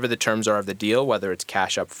whatever the terms are of the deal, whether it's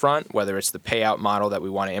cash up front, whether it's the payout model that we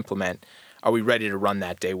want to implement, are we ready to run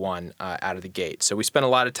that day one out of the gate? So we spend a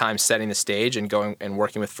lot of time setting the stage and going and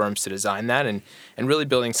working with firms to design that and really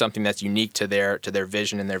building something that's unique to their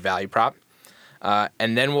vision and their value prop.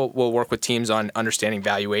 And then we'll work with teams on understanding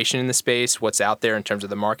valuation in the space, what's out there in terms of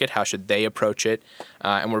the market, how should they approach it,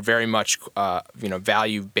 and we're very much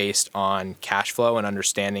value based on cash flow and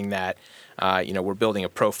understanding that we're building a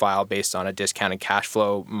profile based on a discounted cash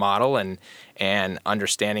flow model and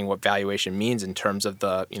understanding what valuation means in terms of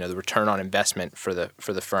the return on investment for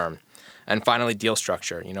the firm. And finally, deal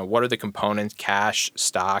structure. What are the components? Cash,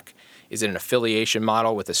 stock. Is it an affiliation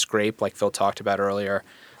model with a scrape like Phil talked about earlier?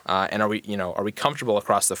 And are we comfortable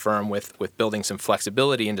across the firm with building some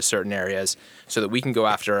flexibility into certain areas so that we can go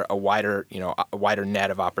after a wider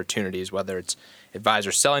net of opportunities, whether it's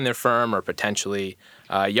advisors selling their firm or potentially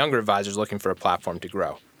younger advisors looking for a platform to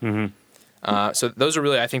grow. Mm-hmm. So those are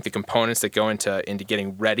really, I think, the components that go into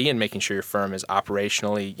getting ready and making sure your firm is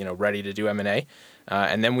operationally ready to do M&A.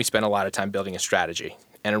 And then we spend a lot of time building a strategy.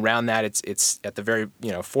 And around that, it's at the very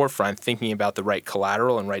forefront, thinking about the right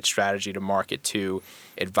collateral and right strategy to market to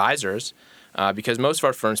advisors, because most of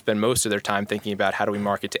our firms spend most of their time thinking about how do we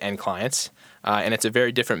market to end clients, and it's a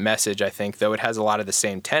very different message, I think, though it has a lot of the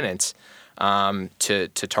same tenets to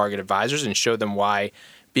target advisors and show them why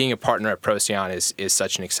being a partner at Procyon is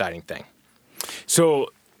such an exciting thing.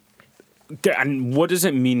 So. And what does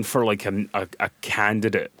it mean for like a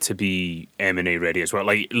candidate to be M&A ready as well?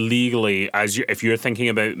 Like legally, if you're thinking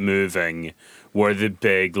about moving, what are the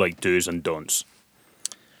big like do's and don'ts?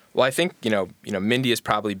 Well, I think Mindy is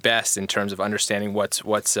probably best in terms of understanding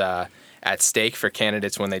what's at stake for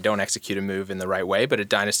candidates when they don't execute a move in the right way. But at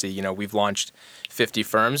Dynasty, we've launched 50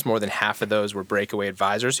 firms. More than half of those were breakaway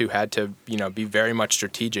advisors who had to be very much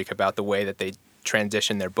strategic about the way that they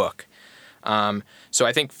transition their book. So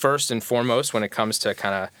I think first and foremost, when it comes to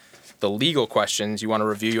kind of the legal questions, you want to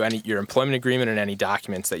review your employment agreement and any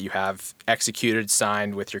documents that you have executed,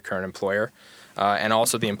 signed with your current employer, and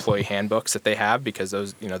also the employee handbooks that they have, because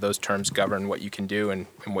those terms govern what you can do and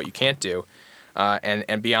what you can't do.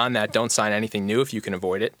 And beyond that, don't sign anything new if you can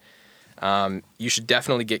avoid it. You should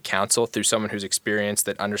definitely get counsel through someone who's experienced,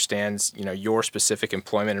 that understands your specific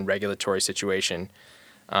employment and regulatory situation.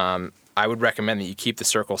 I would recommend that you keep the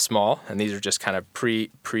circle small, and these are just kind of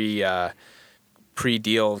pre-deal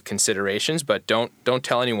considerations. But don't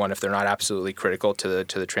tell anyone if they're not absolutely critical to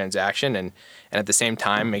the transaction, and at the same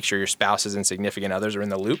time, make sure your spouses and significant others are in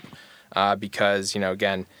the loop, because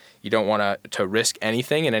again, you don't want to risk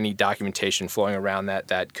anything and any documentation flowing around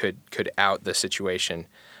that could out the situation.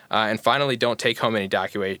 And finally, don't take home any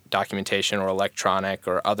documentation or electronic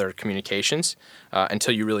or other communications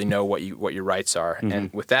until you really know what your rights are. Mm-hmm.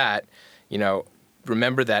 And with that,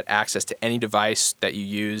 remember that access to any device that you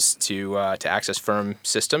use to access firm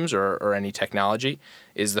systems or any technology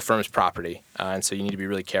is the firm's property. And so you need to be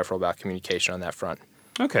really careful about communication on that front.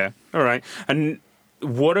 Okay. All right. And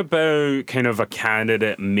what about kind of a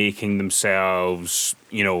candidate making themselves,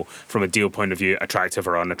 from a deal point of view, attractive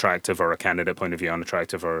or unattractive, or a candidate point of view,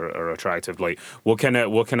 unattractive or attractive? Like, what can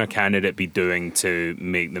a candidate be doing to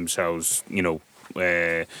make themselves,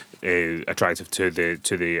 attractive to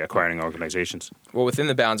the acquiring organizations? Well, within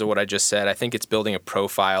the bounds of what I just said, I think it's building a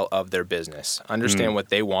profile of their business. Understand what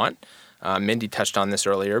they want. Mindy touched on this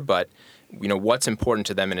earlier, but what's important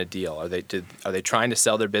to them in a deal? Are they trying to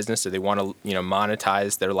sell their business? Do they want to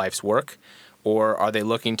monetize their life's work, or are they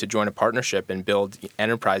looking to join a partnership and build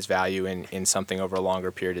enterprise value in something over a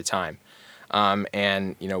longer period of time?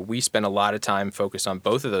 And we spend a lot of time focused on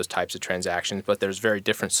both of those types of transactions, but there's very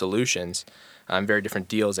different solutions, very different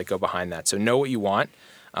deals that go behind that. So know what you want.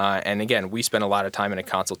 And again, we spend a lot of time in a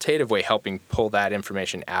consultative way helping pull that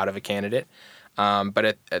information out of a candidate.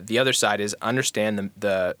 But at the other side is understand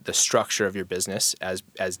the structure of your business as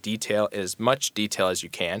much detail as you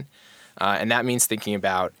can, and that means thinking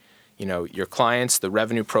about your clients, the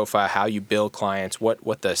revenue profile, how you bill clients,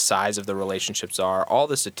 what the size of the relationships are, all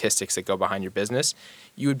the statistics that go behind your business.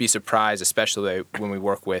 You would be surprised, especially when we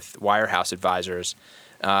work with wirehouse advisors.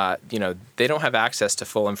 They don't have access to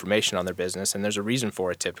full information on their business, and there's a reason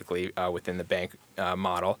for it typically within the bank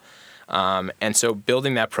model. And so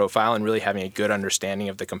building that profile and really having a good understanding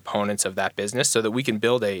of the components of that business so that we can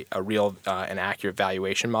build a real and accurate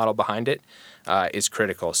valuation model behind it is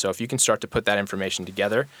critical. So if you can start to put that information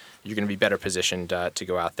together, you're going to be better positioned to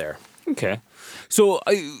go out there. Okay. So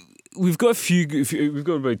we've got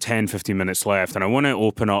about 10, 15 minutes left, and I want to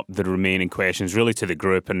open up the remaining questions really to the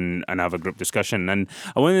group and have a group discussion. And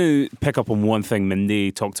I want to pick up on one thing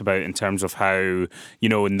Mindy talked about in terms of how,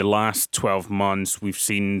 in the last 12 months, we've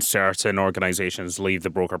seen certain organizations leave the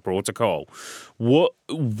broker protocol. What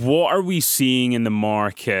are we seeing in the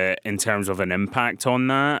market in terms of an impact on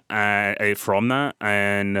that, from that,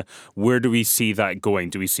 and where do we see that going?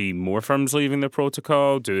 Do we see more firms leaving the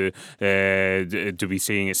protocol? Do we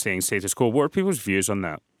seeing it staying status quo? What are people's views on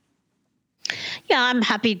that? Yeah, I'm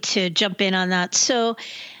happy to jump in on that. So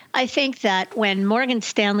I think that when Morgan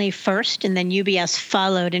Stanley first and then UBS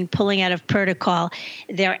followed in pulling out of protocol,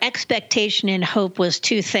 their expectation and hope was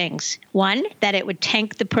two things. One, that it would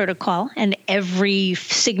tank the protocol and every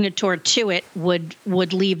signator to it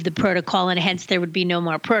would leave the protocol and hence there would be no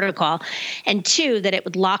more protocol. And two, that it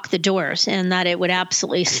would lock the doors and that it would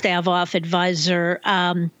absolutely stave off advisor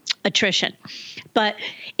attrition. But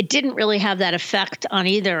it didn't really have that effect on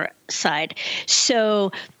either side.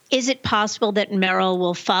 So is it possible that Merrill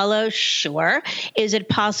will follow? Sure. Is it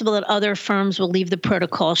possible that other firms will leave the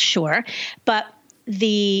protocol? Sure. But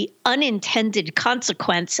the unintended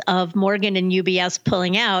consequence of Morgan and UBS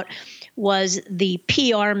pulling out was the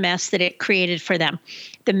PR mess that it created for them.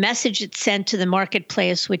 The message it sent to the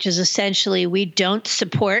marketplace, which is essentially, we don't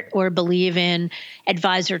support or believe in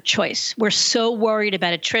advisor choice. We're so worried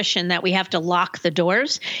about attrition that we have to lock the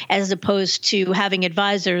doors, as opposed to having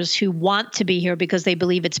advisors who want to be here because they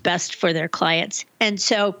believe it's best for their clients. And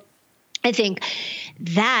so I think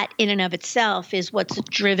that in and of itself is what's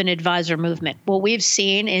driven advisor movement. What we've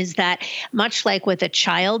seen is that much like with a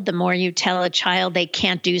child, the more you tell a child they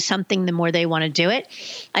can't do something, the more they want to do it.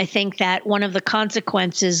 I think that one of the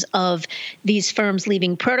consequences of these firms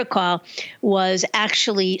leaving protocol was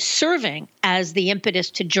actually serving as the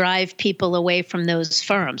impetus to drive people away from those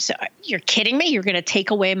firms. So, you're kidding me? You're going to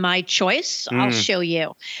take away my choice? I'll show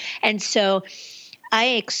you. And so I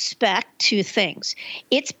expect two things.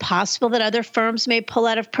 It's possible that other firms may pull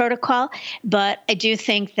out of protocol, but I do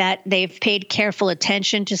think that they've paid careful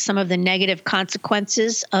attention to some of the negative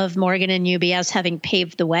consequences of Morgan and UBS having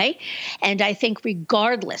paved the way. And I think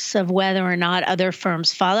regardless of whether or not other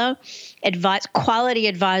firms follow, quality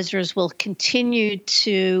advisors will continue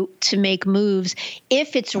to make moves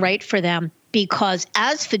if it's right for them. Because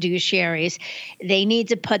as fiduciaries, they need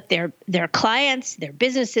to put their clients, their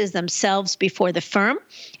businesses, themselves before the firm,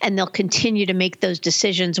 and they'll continue to make those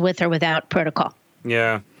decisions with or without protocol.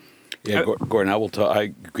 Yeah. Yeah, Gordon,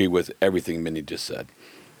 I agree with everything Mindy just said.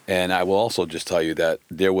 And I will also just tell you that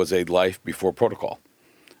there was a life before protocol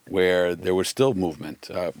where there was still movement.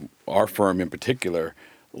 Our firm in particular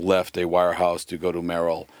left a wirehouse to go to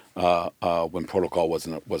Merrill when protocol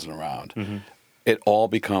wasn't around. Mm-hmm. It all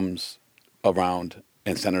becomes around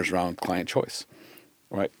and centers around client choice,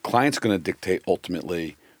 right? Client's going to dictate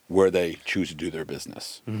ultimately where they choose to do their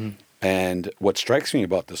business. Mm-hmm. And what strikes me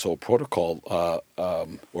about this whole protocol,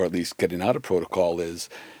 or at least getting out of protocol, is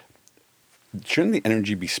shouldn't the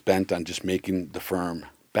energy be spent on just making the firm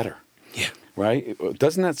better? Yeah. Right?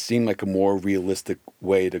 Doesn't that seem like a more realistic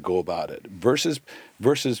way to go about it versus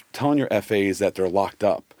telling your FAs that they're locked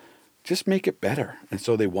up? Just make it better, and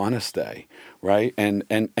so they want to stay, right? And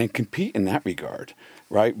compete in that regard,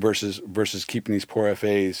 right? Versus keeping these poor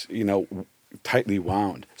FAs, tightly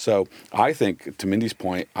wound. So I think, to Mindy's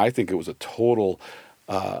point, I think it was a total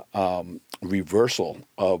reversal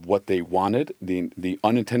of what they wanted. The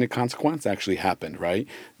unintended consequence actually happened, right?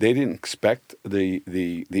 They didn't expect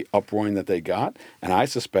the uproaring that they got, and I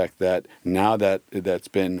suspect that now that that's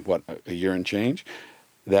been a year and change,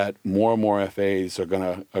 that more and more FAs are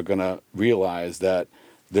gonna realize that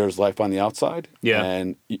there's life on the outside,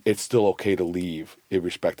 and it's still okay to leave,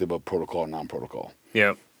 irrespective of protocol or non-protocol.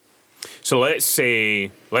 Yeah. So let's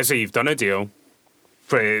say you've done a deal,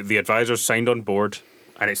 the advisor's signed on board,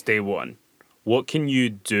 and it's day one. What can you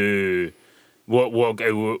do?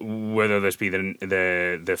 Whether this be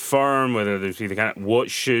the firm, whether this be the kind of,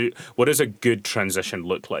 what does a good transition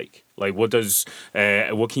look like? Like what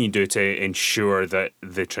can you do to ensure that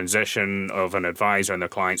the transition of an advisor and their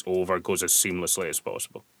clients over goes as seamlessly as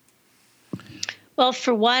possible? Well,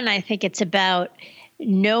 for one, I think it's about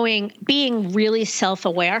being really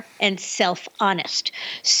self-aware and self-honest.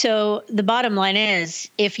 So the bottom line is,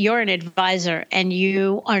 if you're an advisor and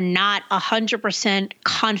you are not 100%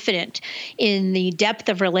 confident in the depth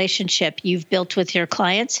of relationship you've built with your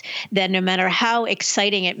clients, then no matter how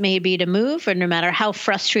exciting it may be to move, or no matter how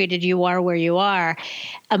frustrated you are where you are,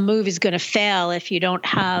 a move is going to fail if you don't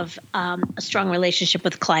have a strong relationship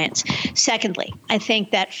with clients. Secondly, I think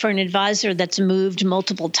that for an advisor that's moved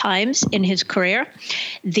multiple times in his career,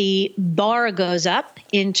 the bar goes up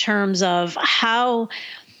in terms of how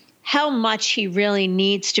much he really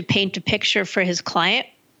needs to paint a picture for his client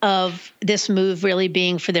of this move really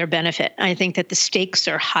being for their benefit. I think that the stakes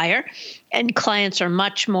are higher and clients are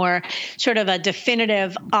much more sort of a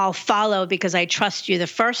definitive, I'll follow because I trust you the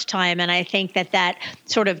first time. And I think that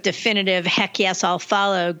sort of definitive, heck yes, I'll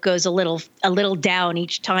follow goes a little down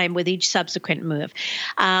each time with each subsequent move.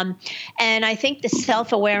 And I think the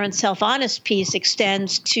self-aware and self-honest piece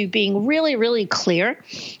extends to being really, really clear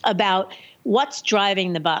about what's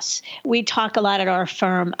driving the bus. We talk a lot at our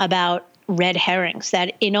firm about red herrings,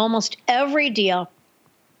 that in almost every deal,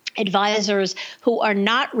 advisors who are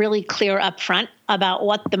not really clear up front about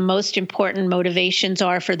what the most important motivations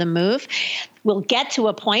are for the move will get to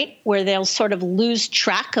a point where they'll sort of lose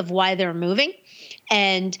track of why they're moving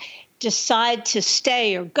and decide to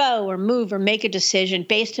stay or go or move or make a decision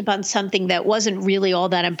based upon something that wasn't really all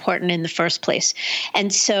that important in the first place.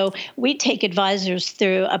 And so we take advisors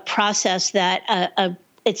through a process that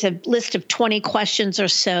it's a list of 20 questions or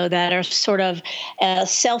so that are sort of a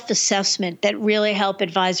self-assessment that really help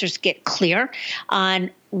advisors get clear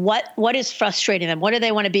on what is frustrating them. What do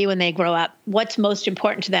they want to be when they grow up? What's most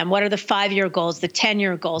important to them? What are the 5-year goals, the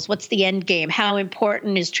 10-year goals? What's the end game? How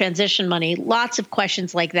important is transition money? Lots of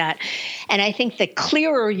questions like that. And I think the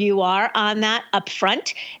clearer you are on that up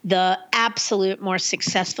front, the absolute more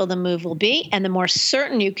successful the move will be and the more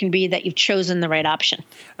certain you can be that you've chosen the right option.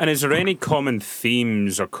 And is there any common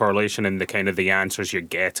themes or correlation in the kind of the answers you're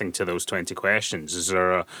getting to those 20 questions? Is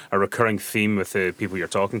there a recurring theme with the people you're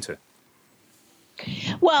talking to?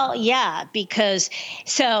 Well, yeah, because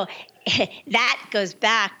so that goes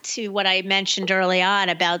back to what I mentioned early on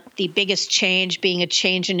about the biggest change being a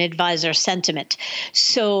change in advisor sentiment.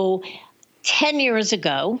 So 10 years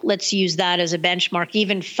ago, let's use that as a benchmark,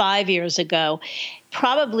 even 5 years ago,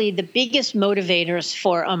 probably the biggest motivators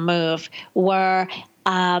for a move were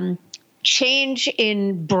change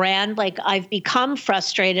in brand. Like, I've become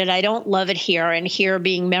frustrated. I don't love it here. And here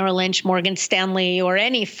being Merrill Lynch, Morgan Stanley, or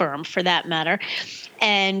any firm for that matter.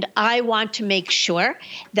 And I want to make sure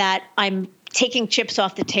that I'm taking chips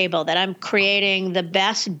off the table, that I'm creating the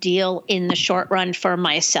best deal in the short run for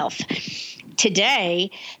myself.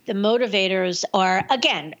 Today, the motivators are,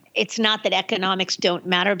 again, it's not that economics don't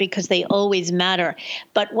matter because they always matter,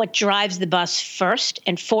 but what drives the bus first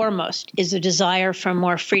and foremost is a desire for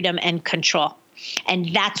more freedom and control.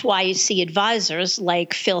 And that's why you see advisors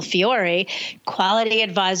like Phil Fiore, quality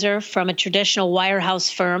advisor from a traditional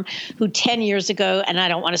wirehouse firm who 10 years ago, and I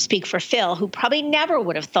don't want to speak for Phil, who probably never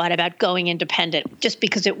would have thought about going independent just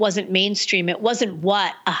because it wasn't mainstream. It wasn't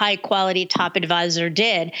what a high quality top advisor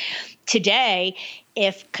did. Today,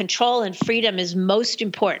 if control and freedom is most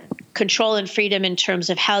important, control and freedom in terms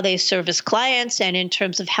of how they service clients and in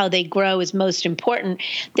terms of how they grow is most important,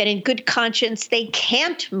 then in good conscience, they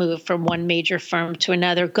can't move from one major firm to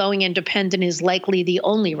another. Going independent is likely the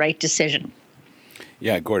only right decision.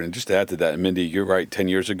 Yeah, Gordon, just to add to that, and Mindy, you're right. 10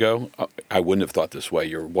 years ago, I wouldn't have thought this way.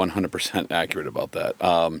 You're 100% accurate about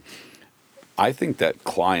that. I think that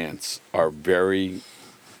clients are very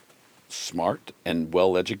smart and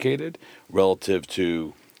well-educated relative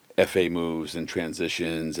to FA moves and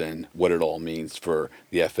transitions and what it all means for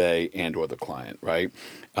the FA and or the client, right?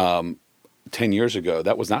 10 years ago,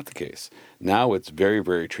 that was not the case. Now it's very,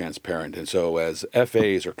 very transparent. And so as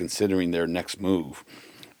FAs are considering their next move,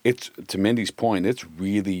 it's, to Mindy's point, it's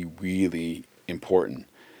really, really important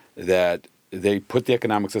that they put the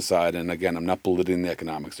economics aside. And again, I'm not belittling the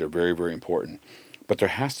economics. They're very, very important. But there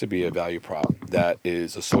has to be a value prop that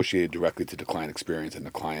is associated directly to the client experience and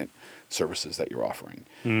the client services that you're offering.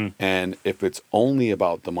 And if it's only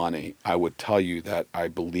about the money, I would tell you that I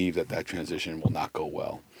believe that transition will not go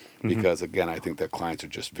well. Because, again, I think that clients are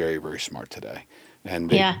just very, very smart today. And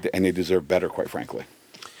they deserve better, quite frankly.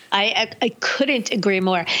 I couldn't agree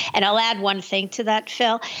more. And I'll add one thing to that,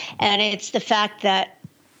 Phil, and it's the fact that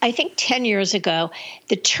I think 10 years ago,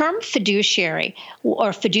 the term fiduciary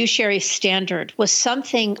or fiduciary standard was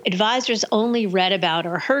something advisors only read about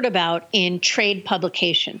or heard about in trade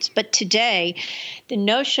publications. But today, the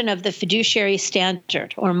notion of the fiduciary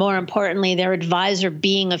standard, or more importantly, their advisor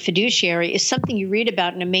being a fiduciary, is something you read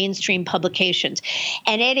about in mainstream publications.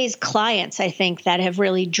 And it is clients, I think, that have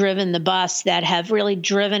really driven the bus, that have really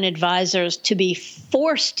driven advisors to be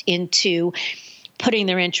forced into putting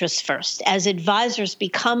their interests first. As advisors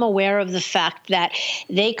become aware of the fact that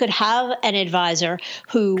they could have an advisor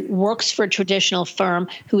who works for a traditional firm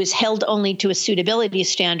who is held only to a suitability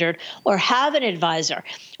standard, or have an advisor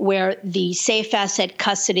where the safe asset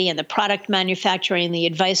custody and the product manufacturing and the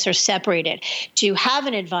advice are separated, to have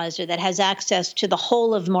an advisor that has access to the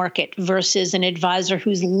whole of market versus an advisor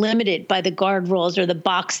who's limited by the guardrails or the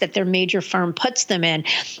box that their major firm puts them in.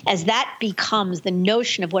 As that becomes the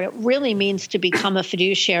notion of what it really means to become a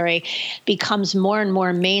fiduciary becomes more and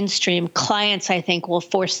more mainstream, clients, I think, will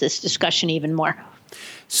force this discussion even more.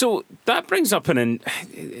 So that brings up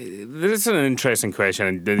this is an interesting question,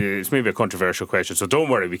 and it's maybe a controversial question, so don't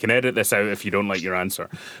worry, we can edit this out if you don't like your answer.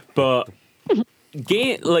 But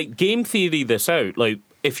game theory this out. Like,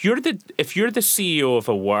 if you're the CEO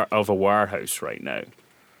of a warehouse right now,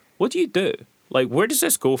 what do you do? Like, where does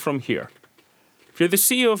this go from here? If you're the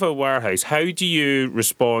CEO of a warehouse, how do you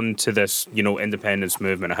respond to this, independence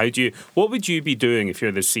movement? What would you be doing if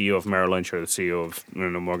you're the CEO of Merrill Lynch or the CEO of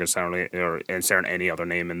Morgan Stanley, or insert any other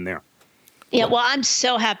name in there? Yeah, well, I'm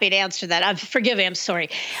so happy to answer that. Forgive me, I'm sorry.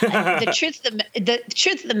 The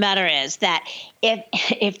truth of the matter is that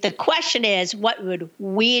if the question is what would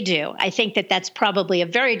we do, I think that's probably a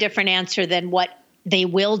very different answer than what they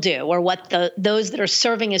will do, or what those that are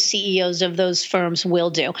serving as CEOs of those firms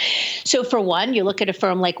will do. So for one, you look at a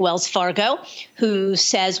firm like Wells Fargo, who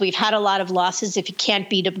says, we've had a lot of losses. If you can't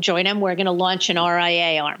beat them, join them. We're going to launch an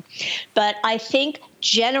RIA arm. But I think,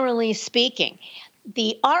 generally speaking,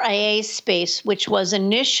 the RIA space, which was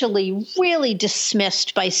initially really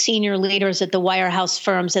dismissed by senior leaders at the wirehouse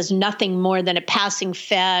firms as nothing more than a passing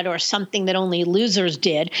fad or something that only losers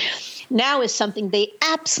did, now is something they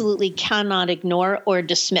absolutely cannot ignore or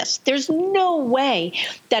dismiss. There's no way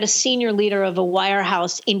that a senior leader of a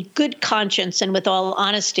wirehouse, in good conscience and with all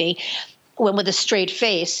honesty, with a straight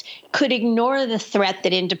face, could ignore the threat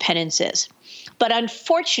that independence is. But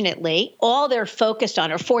unfortunately, all they're focused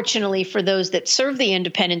on, or fortunately for those that serve the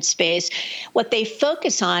independent space, what they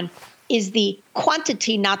focus on is the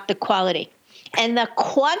quantity, not the quality. And the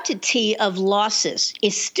quantity of losses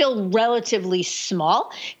is still relatively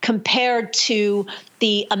small compared to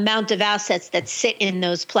the amount of assets that sit in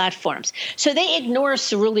those platforms. So they ignore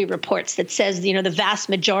Cerulli reports that says, the vast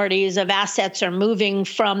majorities of assets are moving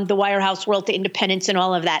from the wirehouse world to independence and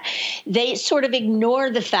all of that. They sort of ignore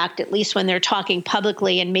the fact, at least when they're talking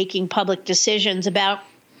publicly and making public decisions, about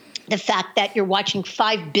the fact that you're watching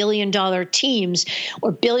 $5 billion teams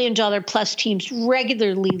or $1 billion plus teams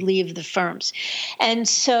regularly leave the firms. And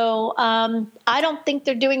so I don't think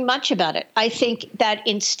they're doing much about it. I think that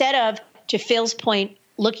instead of, to Phil's point,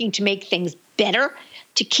 looking to make things better,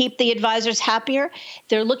 to keep the advisors happier,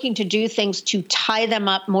 they're looking to do things to tie them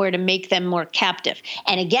up more, to make them more captive.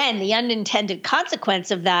 And again, the unintended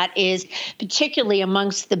consequence of that is, particularly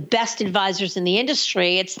amongst the best advisors in the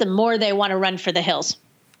industry, it's the more they want to run for the hills.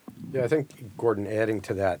 Yeah, I think, Gordon, adding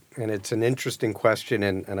to that, and it's an interesting question,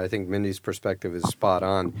 and I think Mindy's perspective is spot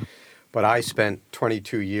on, but I spent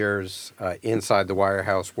 22 years inside the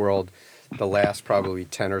wirehouse world, the last probably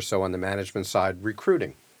 10 or so on the management side,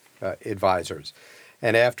 recruiting advisors.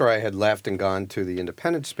 And after I had left and gone to the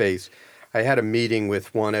independent space, I had a meeting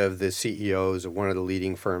with one of the CEOs of one of the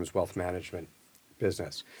leading firms' wealth management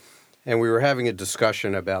business. And we were having a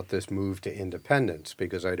discussion about this move to independence,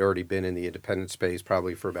 because I'd already been in the independent space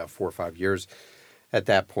probably for about 4 or 5 years at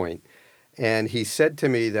that point. And he said to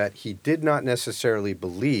me that he did not necessarily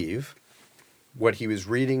believe what he was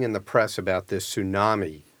reading in the press about this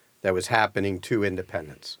tsunami that was happening to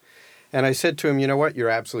independence. And I said to him, you know what, you're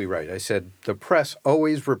absolutely right. I said, the press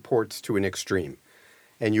always reports to an extreme,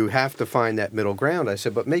 and you have to find that middle ground. I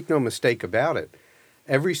said, but make no mistake about it.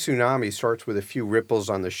 Every tsunami starts with a few ripples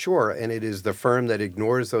on the shore, and it is the firm that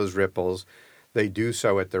ignores those ripples. They do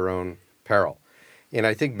so at their own peril. And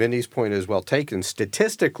I think Mindy's point is well taken.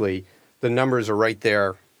 Statistically, the numbers are right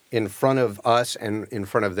there in front of us and in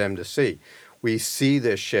front of them to see. We see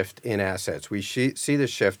this shift in assets. We see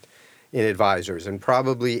this shift in advisors. And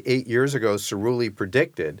probably 8 years ago, Cerulli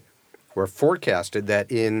predicted or forecasted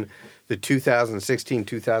that in the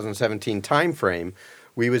 2016-2017 timeframe,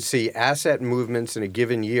 we would see asset movements in a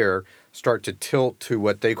given year start to tilt to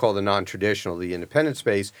what they call the non-traditional, the independent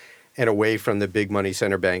space, and away from the big money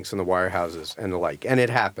center banks and the wirehouses and the like. And it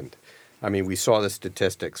happened. I mean, we saw the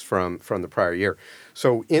statistics from the prior year.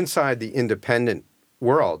 So inside the independent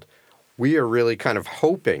world, we are really kind of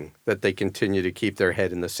hoping that they continue to keep their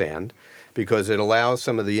head in the sand, because it allows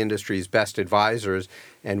some of the industry's best advisors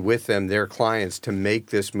and with them their clients to make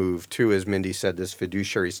this move to, as Mindy said, this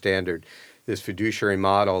fiduciary standard, this fiduciary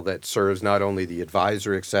model that serves not only the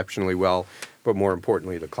advisor exceptionally well, but more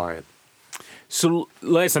importantly, the client. So,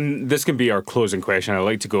 listen, this can be our closing question. I'd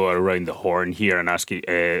like to go around the horn here and ask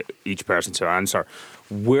each person to answer.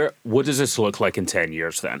 What does this look like in 10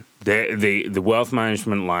 years then? The wealth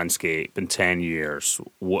management landscape in 10 years,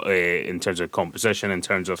 in terms of composition, in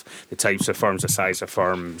terms of the types of firms, the size of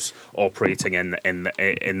firms operating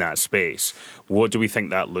in that space. What do we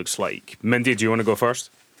think that looks like? Mindy, do you want to go first?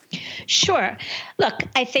 Sure. Look,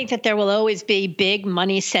 I think that there will always be big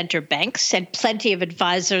money center banks and plenty of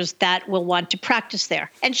advisors that will want to practice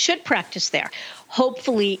there and should practice there.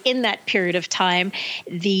 Hopefully, in that period of time,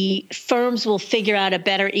 the firms will figure out a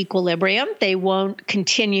better equilibrium. They won't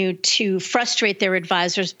continue to frustrate their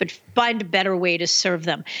advisors, but find a better way to serve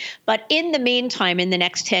them. But in the meantime, in the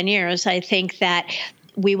next 10 years, I think that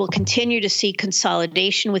we will continue to see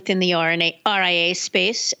consolidation within the RIA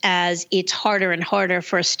space as it's harder and harder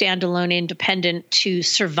for a standalone independent to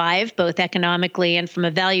survive, both economically and from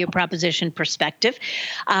a value proposition perspective.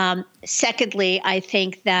 Secondly, I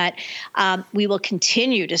think that we will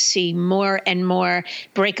continue to see more and more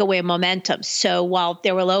breakaway momentum. So while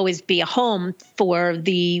there will always be a home for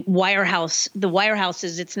the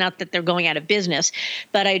wirehouses, it's not that they're going out of business,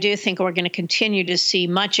 but I do think we're going to continue to see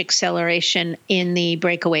much acceleration in the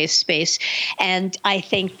breakaway space. And I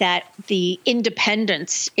think that the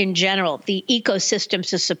independents in general, the ecosystems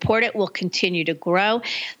to support it will continue to grow.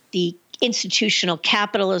 The institutional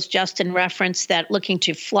capital, as Justin referenced, that looking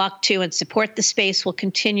to flock to and support the space will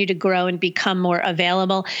continue to grow and become more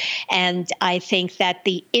available. And I think that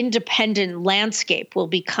the independent landscape will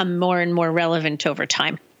become more and more relevant over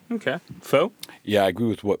time. Okay. Phil? Yeah, I agree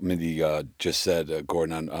with what Mindy just said,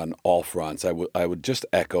 Gordon, on all fronts. I would just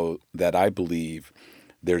echo that I believe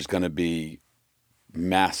there's going to be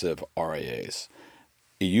massive RIAs.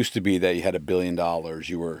 It used to be that you had $1 billion,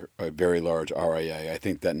 you were a very large RIA. I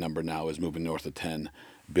think that number now is moving north of 10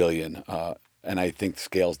 billion, and I think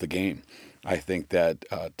scale's the game. I think that,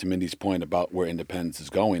 to Mindy's point about where independence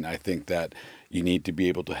is going, I think that you need to be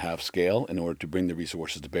able to have scale in order to bring the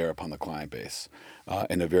resources to bear upon the client base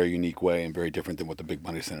in a very unique way and very different than what the big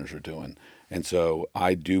money centers are doing. And so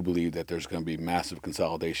I do believe that there's going to be massive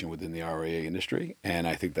consolidation within the RIA industry, and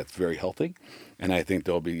I think that's very healthy. And I think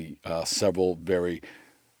there'll be several very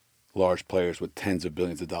large players with tens of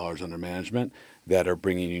billions of dollars under management that are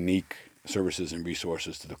bringing unique services and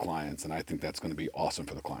resources to the clients. And I think that's going to be awesome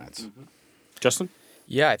for the clients. Mm-hmm. Justin?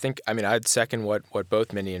 Yeah, I'd second what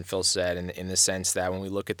both Mindy and Phil said in the sense that when we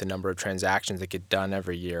look at the number of transactions that get done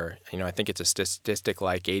every year, I think it's a statistic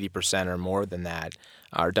like 80% or more than that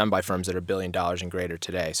are done by firms that are $1 billion and greater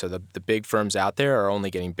today. So the big firms out there are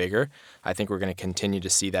only getting bigger. I think we're going to continue to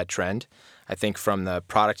see that trend. I think from the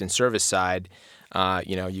product and service side,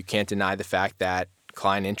 you can't deny the fact that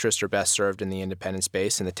client interests are best served in the independent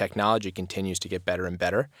space, and the technology continues to get better and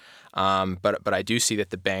better. But I do see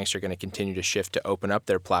that the banks are going to continue to shift to open up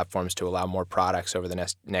their platforms to allow more products over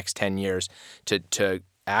the next 10 years to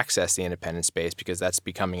access the independent space, because that's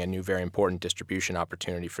becoming a new, very important distribution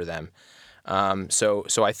opportunity for them. So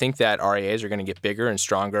I think that RIAs are going to get bigger and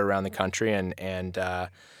stronger around the country, and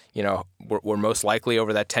we're most likely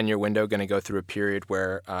over that 10-year window going to go through a period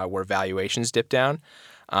where valuations dip down.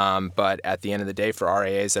 But at the end of the day, for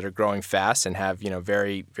RIAs that are growing fast and have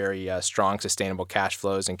very, very strong sustainable cash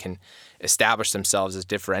flows and can establish themselves as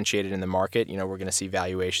differentiated in the market, we're going to see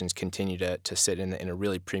valuations continue to sit in a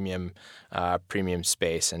really premium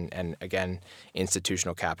space, and again,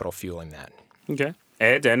 institutional capital fueling that. Okay.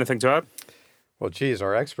 Ed, anything to add? Well, geez,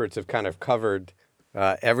 our experts have kind of covered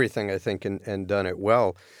everything, I think, and done it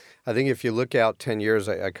well. I think if you look out 10 years,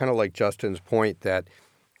 I kind of like Justin's point that,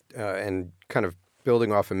 and kind of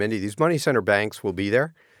building off of Mindy, these money center banks will be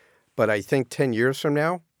there, but I think 10 years from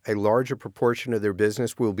now, a larger proportion of their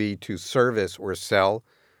business will be to service or sell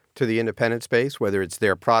to the independent space, whether it's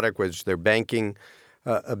their product, whether it's their banking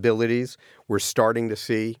abilities. We're starting to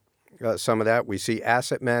see some of that. We see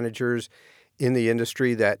asset managers in the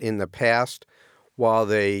industry that in the past, while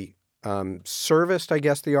they serviced, I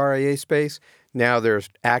guess, the RIA space, now they're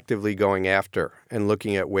actively going after and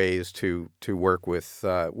looking at ways to work with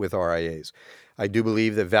RIAs. I do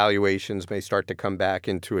believe that valuations may start to come back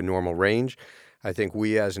into a normal range. I think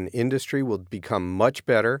we as an industry will become much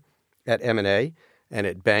better at M&A and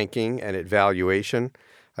at banking and at valuation.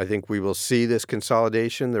 I think we will see this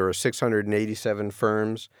consolidation. There are 687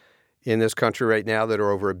 firms in this country right now that are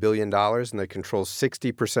over $1 billion, and they control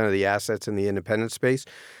 60% of the assets in the independent space,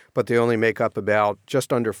 but they only make up about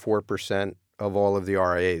just under 4% of all of the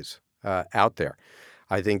RIAs out there.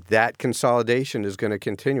 I think that consolidation is going to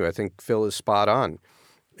continue. I think Phil is spot on.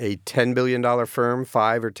 A $10 billion firm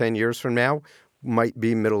 5 or 10 years from now might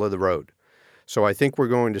be middle of the road. So I think we're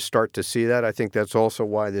going to start to see that. I think that's also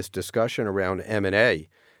why this discussion around M&A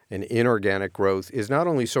and inorganic growth is not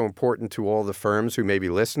only so important to all the firms who may be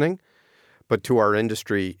listening, but to our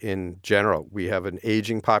industry in general. We have an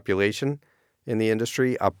aging population in the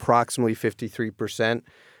industry. Approximately 53%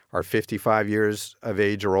 are 55 years of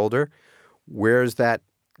age or older. Where is that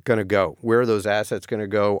going to go? Where are those assets going to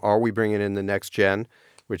go? Are we bringing in the next gen,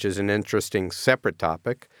 which is an interesting separate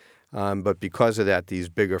topic? But because of that, these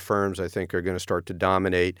bigger firms, I think, are going to start to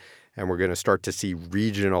dominate, and we're going to start to see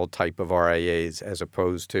regional type of RIAs as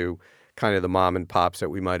opposed to kind of the mom and pops that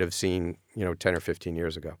we might have seen, 10 or 15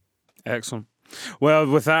 years ago. Excellent. Well,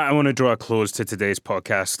 with that, I want to draw a close to today's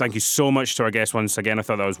podcast. Thank you so much to our guests once again. I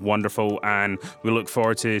thought that was wonderful, and we look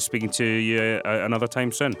forward to speaking to you another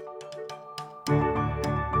time soon.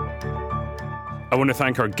 I want to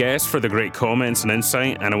thank our guests for the great comments and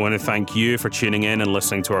insight, and I want to thank you for tuning in and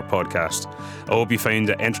listening to our podcast. I hope you found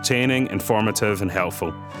it entertaining, informative, and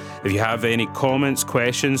helpful. If you have any comments,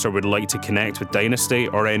 questions, or would like to connect with Dynasty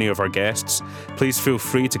or any of our guests, please feel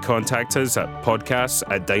free to contact us at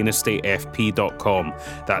podcasts@dynastyfp.com.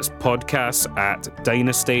 That's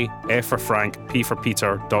podcasts@dynasty, F for Frank, P for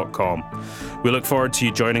Peter.com. We look forward to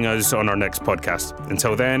you joining us on our next podcast.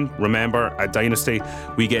 Until then, remember, at Dynasty,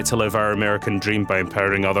 we get to live our American dream by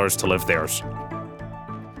empowering others to live theirs.